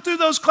going to come through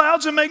those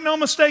clouds, and make no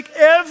mistake,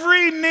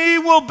 every knee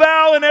will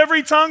bow and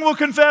every tongue will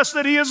confess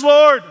that he is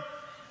Lord.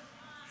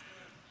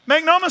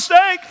 Make no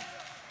mistake.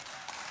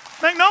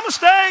 Make no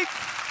mistake.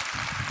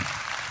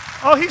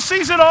 Oh, he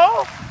sees it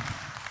all.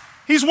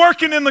 He's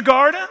working in the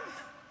garden.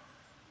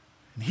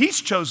 And he's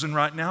chosen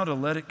right now to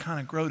let it kind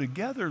of grow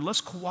together.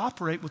 Let's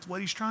cooperate with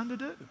what he's trying to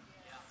do.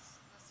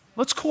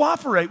 Let's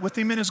cooperate with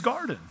him in his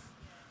garden.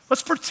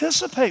 Let's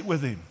participate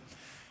with him.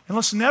 And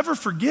let's never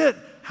forget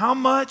how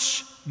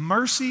much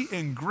mercy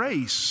and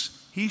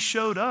grace he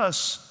showed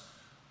us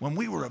when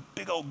we were a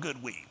big old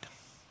good weed.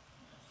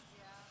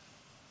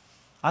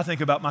 I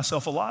think about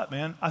myself a lot,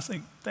 man. I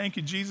think, thank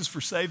you, Jesus,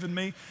 for saving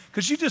me.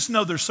 Because you just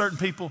know there's certain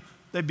people,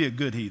 they'd be a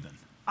good heathen.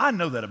 I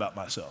know that about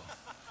myself.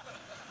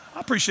 I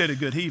appreciate a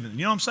good heathen.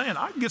 You know what I'm saying?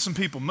 I can get some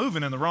people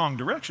moving in the wrong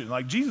direction.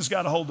 Like Jesus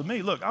got a hold of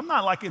me. Look, I'm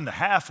not like in the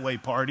halfway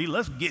party.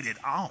 Let's get it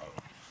on.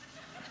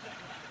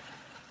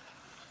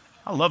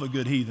 I love a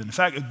good heathen. In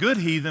fact, a good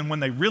heathen, when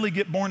they really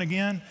get born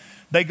again,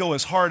 they go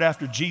as hard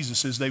after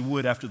Jesus as they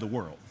would after the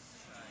world.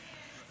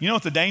 You know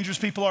what the dangerous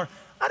people are?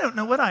 I don't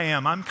know what I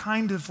am. I'm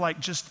kind of like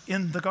just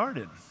in the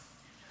garden.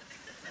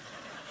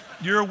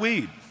 You're a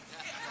weed.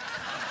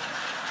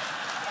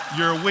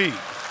 You're a weed.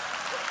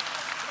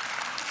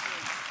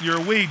 You're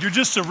a weed. You're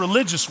just a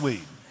religious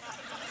weed.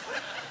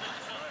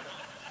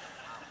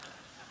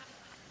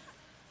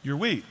 you're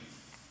weak.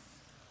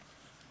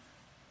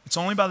 It's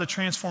only by the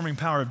transforming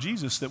power of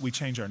Jesus that we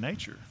change our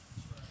nature.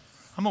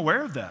 I'm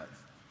aware of that.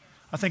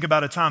 I think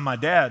about a time my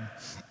dad,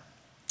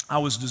 I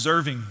was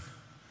deserving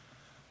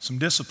some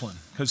discipline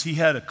because he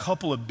had a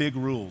couple of big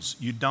rules.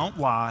 You don't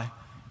lie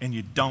and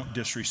you don't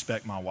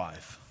disrespect my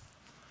wife.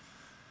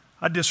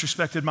 I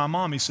disrespected my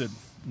mom. He said,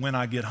 when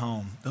I get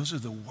home. Those are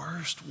the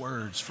worst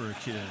words for a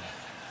kid.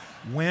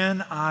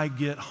 When I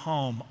get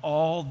home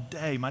all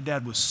day. My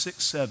dad was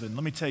 6'7".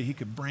 Let me tell you, he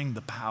could bring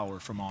the power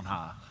from on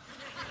high.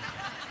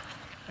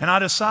 And I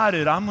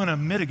decided I'm going to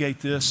mitigate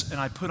this, and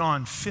I put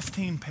on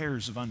 15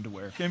 pairs of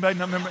underwear. Anybody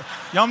remember?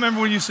 Y'all remember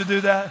when you used to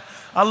do that?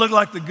 I looked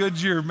like the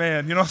Goodyear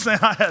man. You know what I'm saying?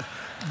 I had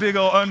big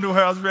old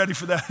underwear. I was ready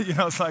for that. You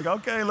know, it's like,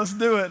 okay, let's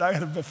do it. I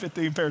had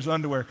 15 pairs of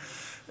underwear.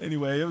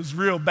 Anyway, it was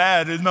real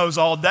bad in those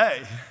all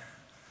day.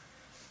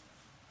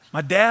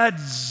 My dad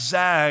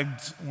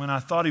zagged when I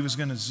thought he was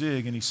going to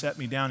zig, and he sat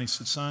me down. He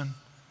said, son,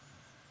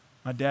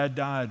 my dad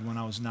died when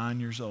I was 9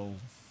 years old.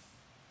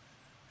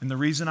 And the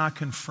reason I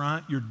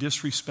confront your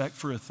disrespect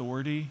for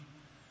authority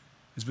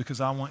is because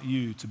I want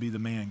you to be the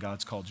man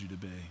God's called you to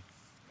be.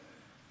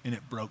 And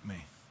it broke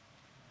me.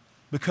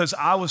 Because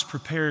I was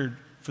prepared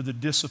for the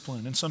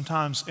discipline, and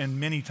sometimes and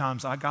many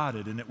times I got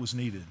it and it was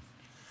needed.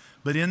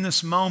 But in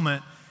this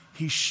moment,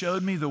 he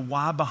showed me the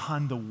why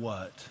behind the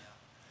what.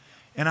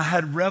 And I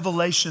had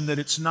revelation that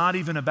it's not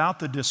even about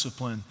the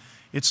discipline.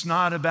 It's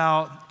not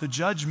about the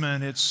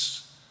judgment.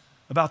 It's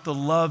about the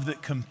love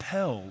that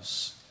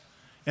compels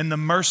and the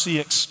mercy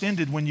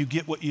extended when you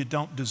get what you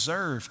don't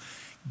deserve.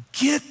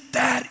 Get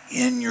that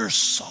in your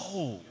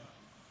soul.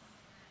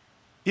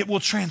 It will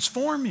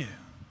transform you.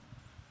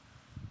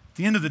 At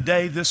the end of the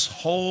day, this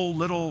whole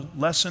little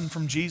lesson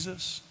from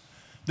Jesus,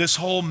 this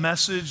whole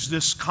message,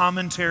 this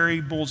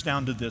commentary boils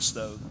down to this,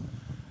 though.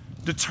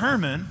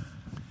 Determine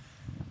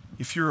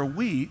if you're a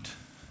wheat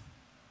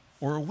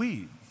or a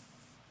weed.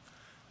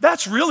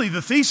 That's really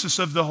the thesis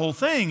of the whole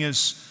thing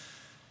is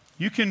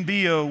you can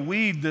be a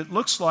weed that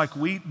looks like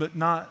wheat but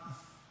not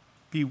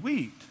be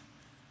wheat.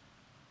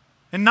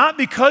 And not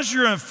because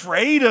you're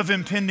afraid of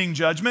impending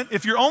judgment.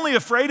 If you're only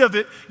afraid of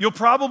it, you'll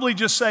probably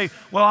just say,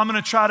 well, I'm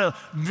going to try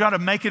to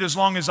make it as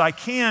long as I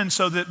can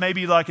so that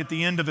maybe like at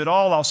the end of it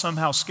all, I'll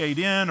somehow skate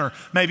in, or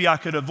maybe I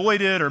could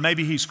avoid it, or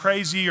maybe he's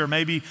crazy, or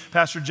maybe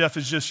Pastor Jeff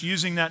is just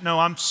using that. No,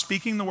 I'm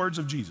speaking the words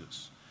of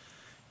Jesus.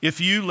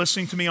 If you,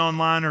 listening to me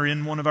online or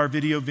in one of our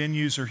video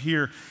venues or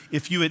here,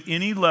 if you at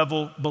any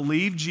level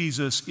believe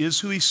Jesus is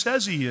who he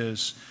says he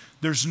is,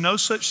 there's no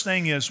such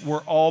thing as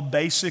we're all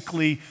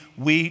basically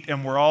wheat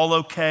and we're all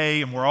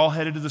okay and we're all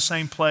headed to the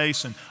same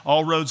place and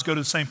all roads go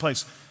to the same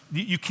place.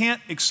 You can't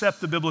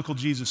accept the biblical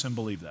Jesus and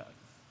believe that.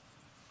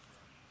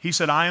 He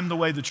said, I am the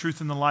way, the truth,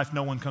 and the life.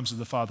 No one comes to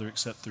the Father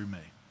except through me.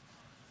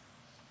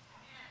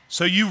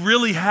 So you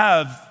really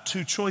have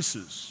two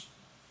choices.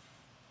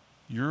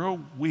 You're a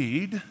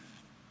weed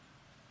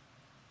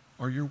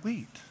or you're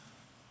wheat.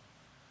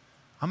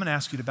 I'm going to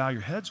ask you to bow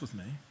your heads with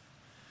me.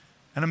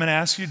 And I'm going to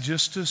ask you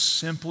just to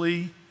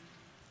simply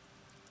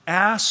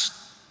ask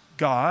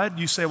God.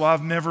 You say, well,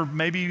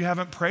 maybe you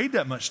haven't prayed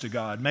that much to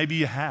God. Maybe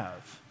you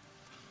have.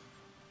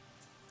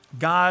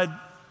 God,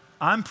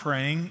 I'm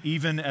praying,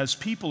 even as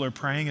people are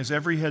praying, as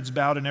every head's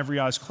bowed and every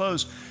eye's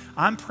closed,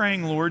 I'm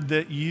praying, Lord,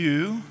 that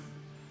you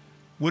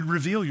would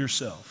reveal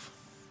yourself.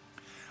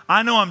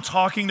 I know I'm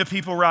talking to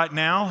people right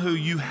now who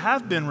you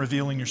have been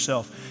revealing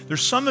yourself.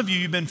 There's some of you,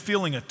 you've been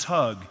feeling a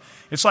tug.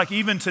 It's like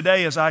even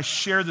today as I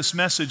share this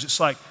message, it's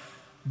like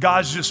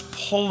God's just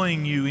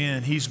pulling you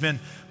in. He's been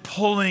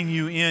pulling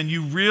you in.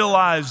 You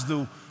realize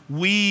the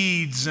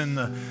weeds and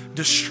the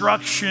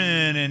destruction,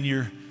 and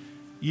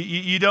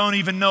you don't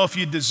even know if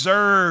you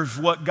deserve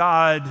what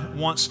God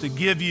wants to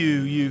give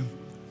you.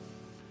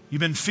 You've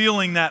been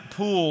feeling that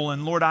pull,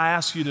 and Lord, I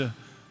ask you to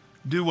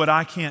do what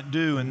I can't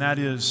do, and that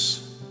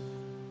is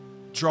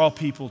draw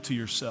people to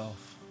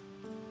yourself.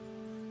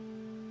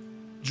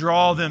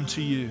 Draw them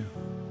to you.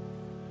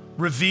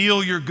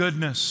 Reveal your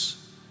goodness.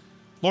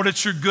 Lord,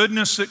 it's your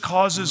goodness that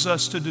causes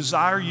us to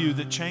desire you,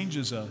 that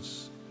changes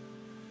us.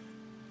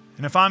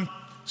 And if I'm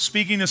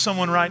speaking to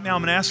someone right now,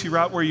 I'm going to ask you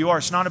right where you are.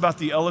 It's not about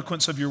the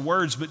eloquence of your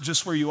words, but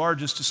just where you are,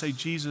 just to say,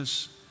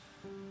 Jesus,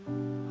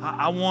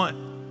 I want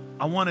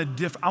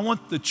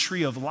the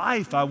tree of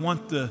life. I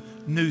want the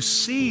new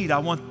seed. I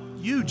want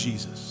you,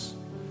 Jesus,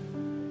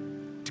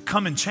 to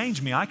come and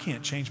change me. I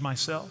can't change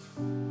myself.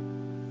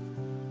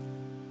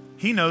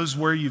 He knows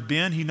where you've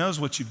been. He knows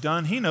what you've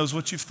done. He knows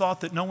what you've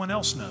thought that no one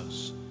else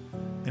knows.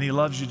 And he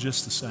loves you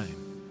just the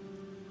same.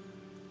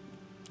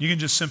 You can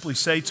just simply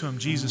say to him,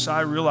 Jesus,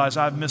 I realize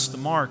I've missed the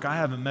mark. I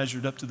haven't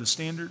measured up to the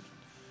standard.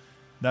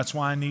 That's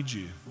why I need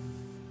you.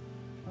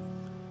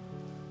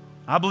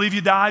 I believe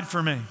you died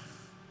for me.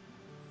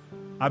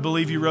 I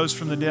believe you rose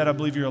from the dead. I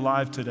believe you're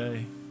alive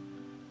today.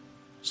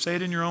 Say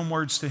it in your own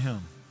words to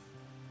him.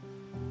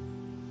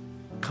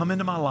 Come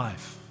into my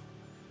life.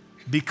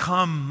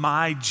 Become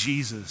my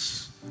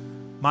Jesus,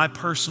 my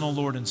personal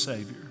Lord and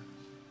Savior.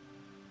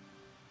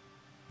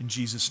 In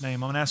Jesus'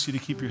 name, I'm going to ask you to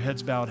keep your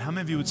heads bowed. How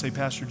many of you would say,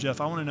 Pastor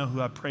Jeff, I want to know who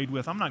I prayed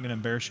with? I'm not going to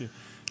embarrass you.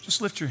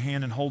 Just lift your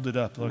hand and hold it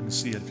up. I can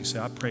see it if you say,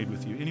 I prayed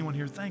with you. Anyone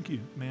here? Thank you,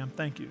 ma'am.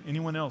 Thank you.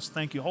 Anyone else?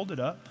 Thank you. Hold it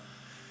up.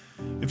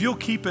 If you'll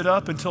keep it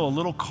up until a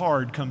little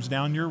card comes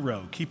down your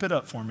row. Keep it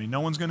up for me.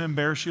 No one's going to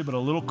embarrass you, but a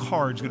little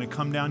card's going to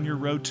come down your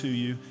row to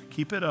you.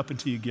 Keep it up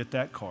until you get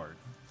that card.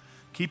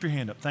 Keep your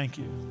hand up. Thank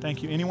you.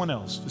 Thank you. Anyone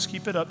else? Just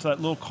keep it up to that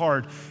little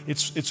card.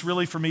 It's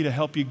really for me to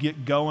help you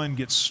get going,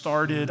 get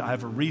started. I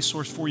have a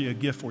resource for you, a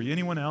gift for you.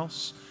 Anyone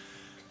else?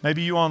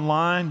 Maybe you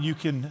online, you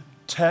can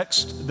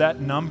text that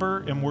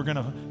number and we're going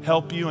to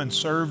help you and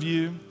serve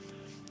you.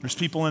 There's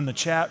people in the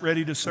chat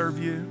ready to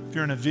serve you. If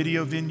you're in a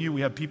video venue,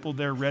 we have people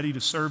there ready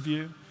to serve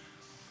you.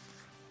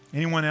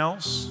 Anyone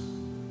else?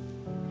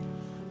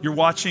 You're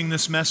watching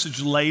this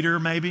message later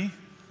maybe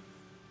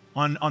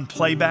on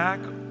playback.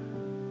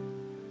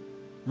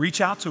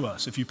 Reach out to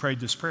us if you prayed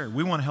this prayer.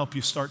 We want to help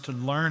you start to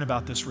learn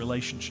about this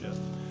relationship.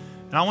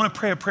 And I want to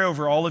pray a prayer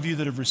over all of you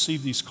that have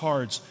received these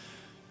cards.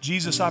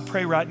 Jesus, I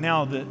pray right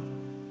now that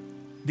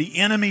the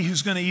enemy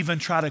who's going to even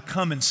try to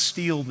come and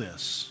steal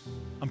this,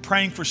 I'm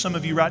praying for some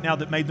of you right now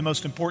that made the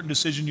most important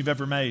decision you've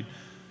ever made.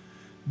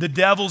 The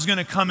devil's going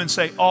to come and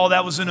say, oh,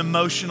 that was an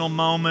emotional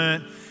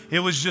moment. It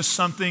was just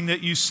something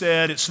that you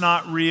said. It's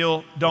not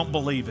real. Don't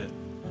believe it.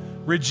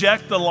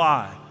 Reject the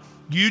lie.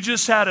 You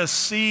just had a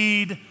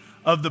seed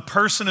of the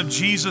person of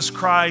Jesus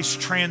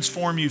Christ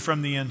transform you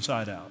from the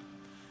inside out.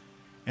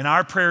 And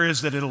our prayer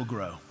is that it'll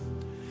grow.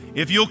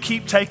 If you'll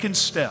keep taking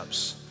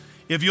steps,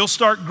 if you'll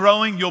start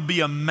growing, you'll be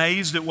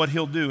amazed at what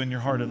he'll do in your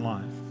heart and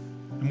life.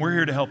 And we're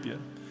here to help you.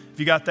 If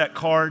you got that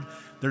card,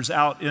 there's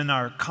out in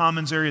our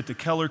Commons area at the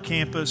Keller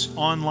campus,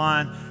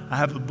 online. I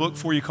have a book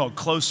for you called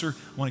Closer.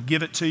 I want to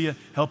give it to you,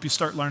 help you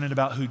start learning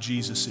about who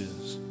Jesus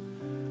is.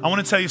 I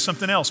want to tell you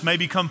something else.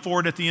 Maybe come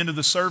forward at the end of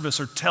the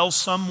service or tell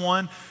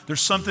someone. There's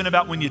something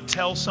about when you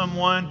tell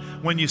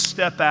someone, when you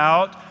step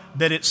out,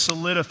 that it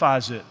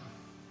solidifies it.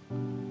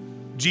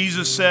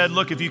 Jesus said,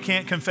 look, if you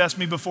can't confess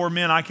me before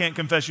men, I can't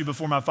confess you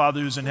before my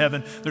Father who's in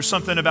heaven. There's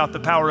something about the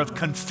power of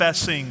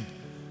confessing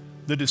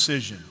the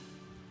decision.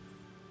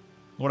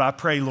 Lord, I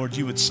pray, Lord,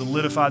 you would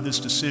solidify this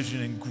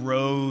decision and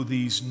grow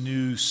these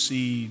new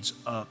seeds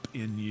up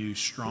in you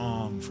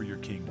strong for your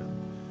kingdom.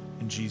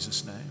 In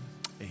Jesus' name.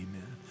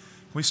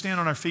 Can we stand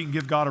on our feet and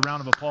give God a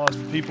round of applause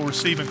for people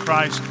receiving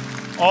Christ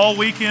all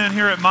weekend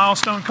here at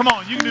Milestone? Come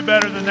on, you can do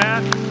better than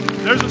that.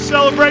 There's a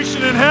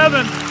celebration in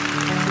heaven.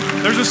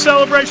 There's a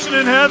celebration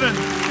in heaven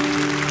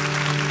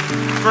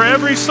for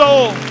every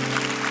soul.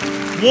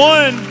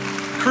 One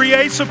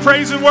creates a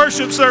praise and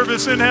worship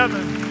service in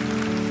heaven.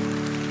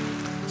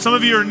 Some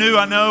of you are new.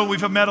 I know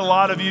we've met a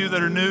lot of you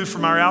that are new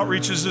from our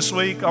outreaches this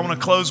week. I want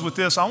to close with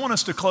this. I want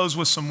us to close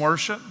with some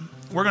worship.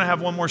 We're going to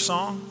have one more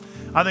song.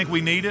 I think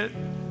we need it.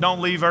 Don't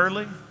leave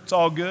early. It's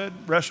all good.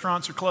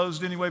 Restaurants are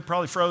closed anyway,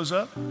 probably froze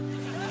up.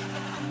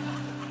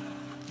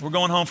 We're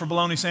going home for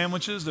bologna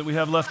sandwiches that we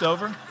have left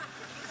over.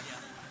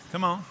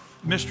 Come on,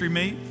 mystery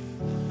meat.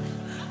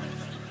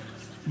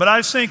 But I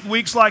just think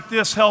weeks like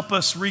this help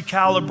us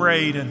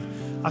recalibrate,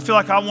 and I feel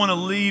like I want to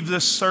leave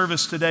this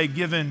service today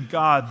giving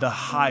God the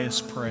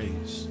highest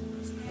praise,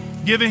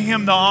 giving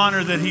him the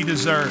honor that he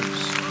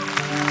deserves.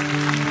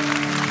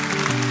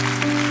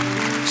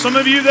 Some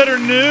of you that are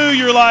new,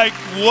 you're like,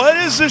 what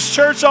is this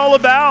church all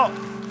about?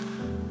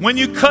 When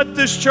you cut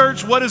this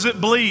church, what does it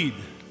bleed?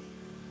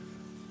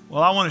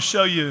 Well, I want to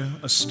show you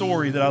a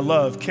story that I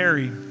love,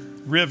 Carrie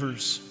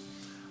Rivers.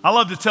 I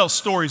love to tell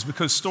stories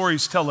because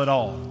stories tell it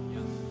all.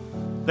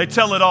 They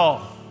tell it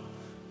all.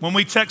 When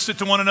we text it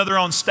to one another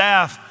on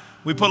staff,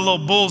 we put a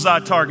little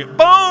bullseye target.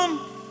 Boom!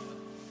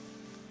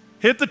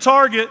 Hit the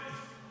target.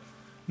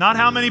 Not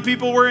how many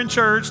people were in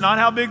church, not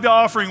how big the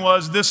offering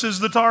was. This is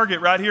the target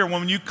right here.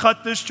 When you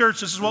cut this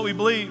church, this is what we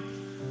believe.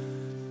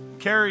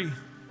 Carrie,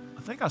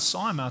 I think I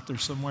saw him out there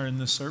somewhere in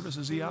this service.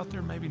 Is he out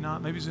there? Maybe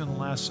not. Maybe he's in the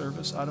last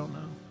service. I don't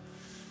know.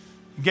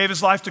 He gave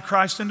his life to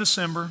Christ in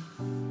December.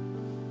 He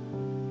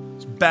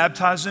was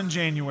baptized in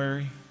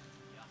January.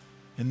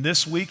 And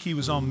this week he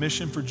was on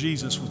mission for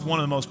Jesus with one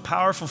of the most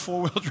powerful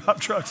four-wheel drive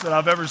trucks that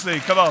I've ever seen.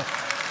 Come on.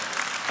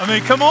 I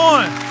mean, come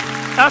on.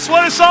 That's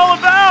what it's all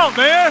about,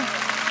 man.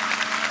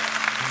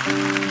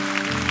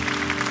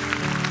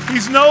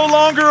 He's no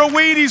longer a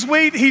weed, he's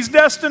wheat. He's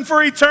destined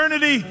for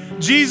eternity.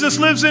 Jesus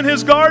lives in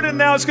his garden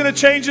now. It's going to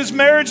change his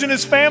marriage and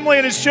his family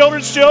and his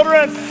children's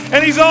children.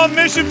 And he's on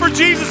mission for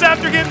Jesus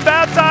after getting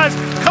baptized.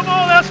 Come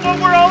on, that's what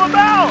we're all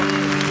about.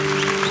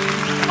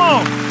 Come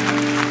on.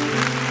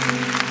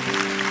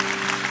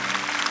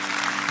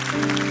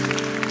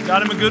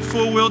 Got him a good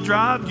four-wheel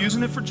drive,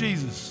 using it for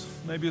Jesus.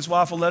 Maybe his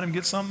wife will let him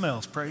get something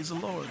else. Praise the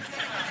Lord.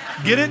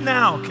 Get it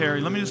now, Carrie.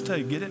 Let me just tell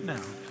you, get it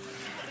now.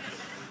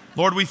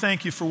 Lord, we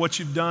thank you for what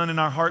you've done in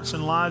our hearts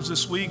and lives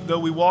this week. Though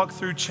we walk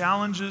through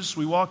challenges,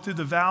 we walk through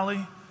the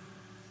valley,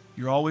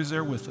 you're always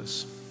there with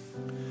us.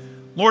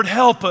 Lord,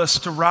 help us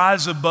to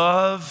rise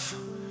above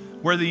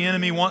where the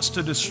enemy wants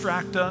to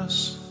distract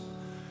us.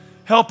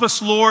 Help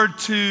us, Lord,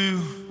 to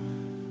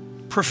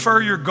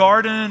prefer your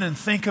garden and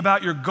think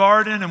about your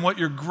garden and what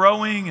you're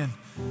growing. And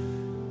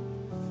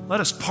let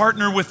us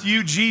partner with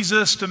you,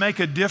 Jesus, to make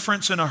a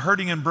difference in a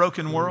hurting and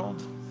broken world.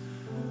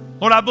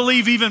 Lord, I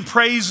believe even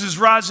praise is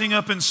rising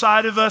up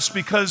inside of us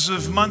because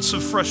of months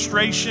of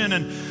frustration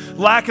and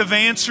lack of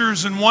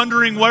answers and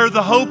wondering where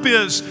the hope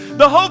is.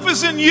 The hope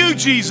is in you,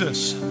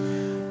 Jesus.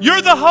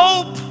 You're the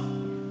hope.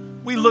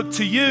 We look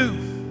to you.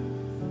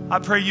 I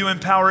pray you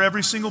empower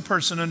every single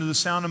person under the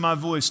sound of my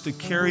voice to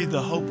carry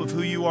the hope of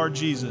who you are,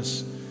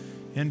 Jesus,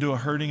 into a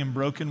hurting and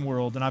broken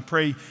world. And I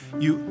pray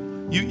you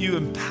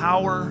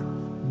empower,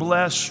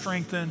 bless,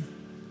 strengthen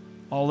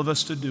all of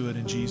us to do it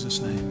in Jesus'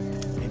 name.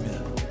 Amen.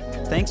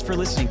 Thanks for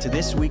listening to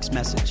this week's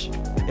message.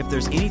 If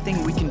there's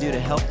anything we can do to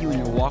help you in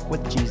your walk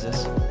with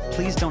Jesus,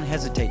 please don't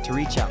hesitate to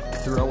reach out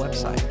through our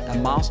website at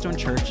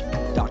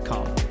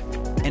milestonechurch.com.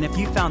 And if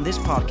you found this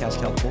podcast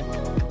helpful,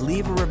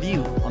 leave a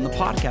review on the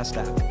podcast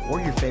app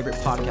or your favorite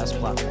podcast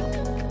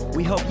platform.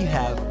 We hope you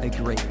have a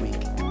great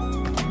week.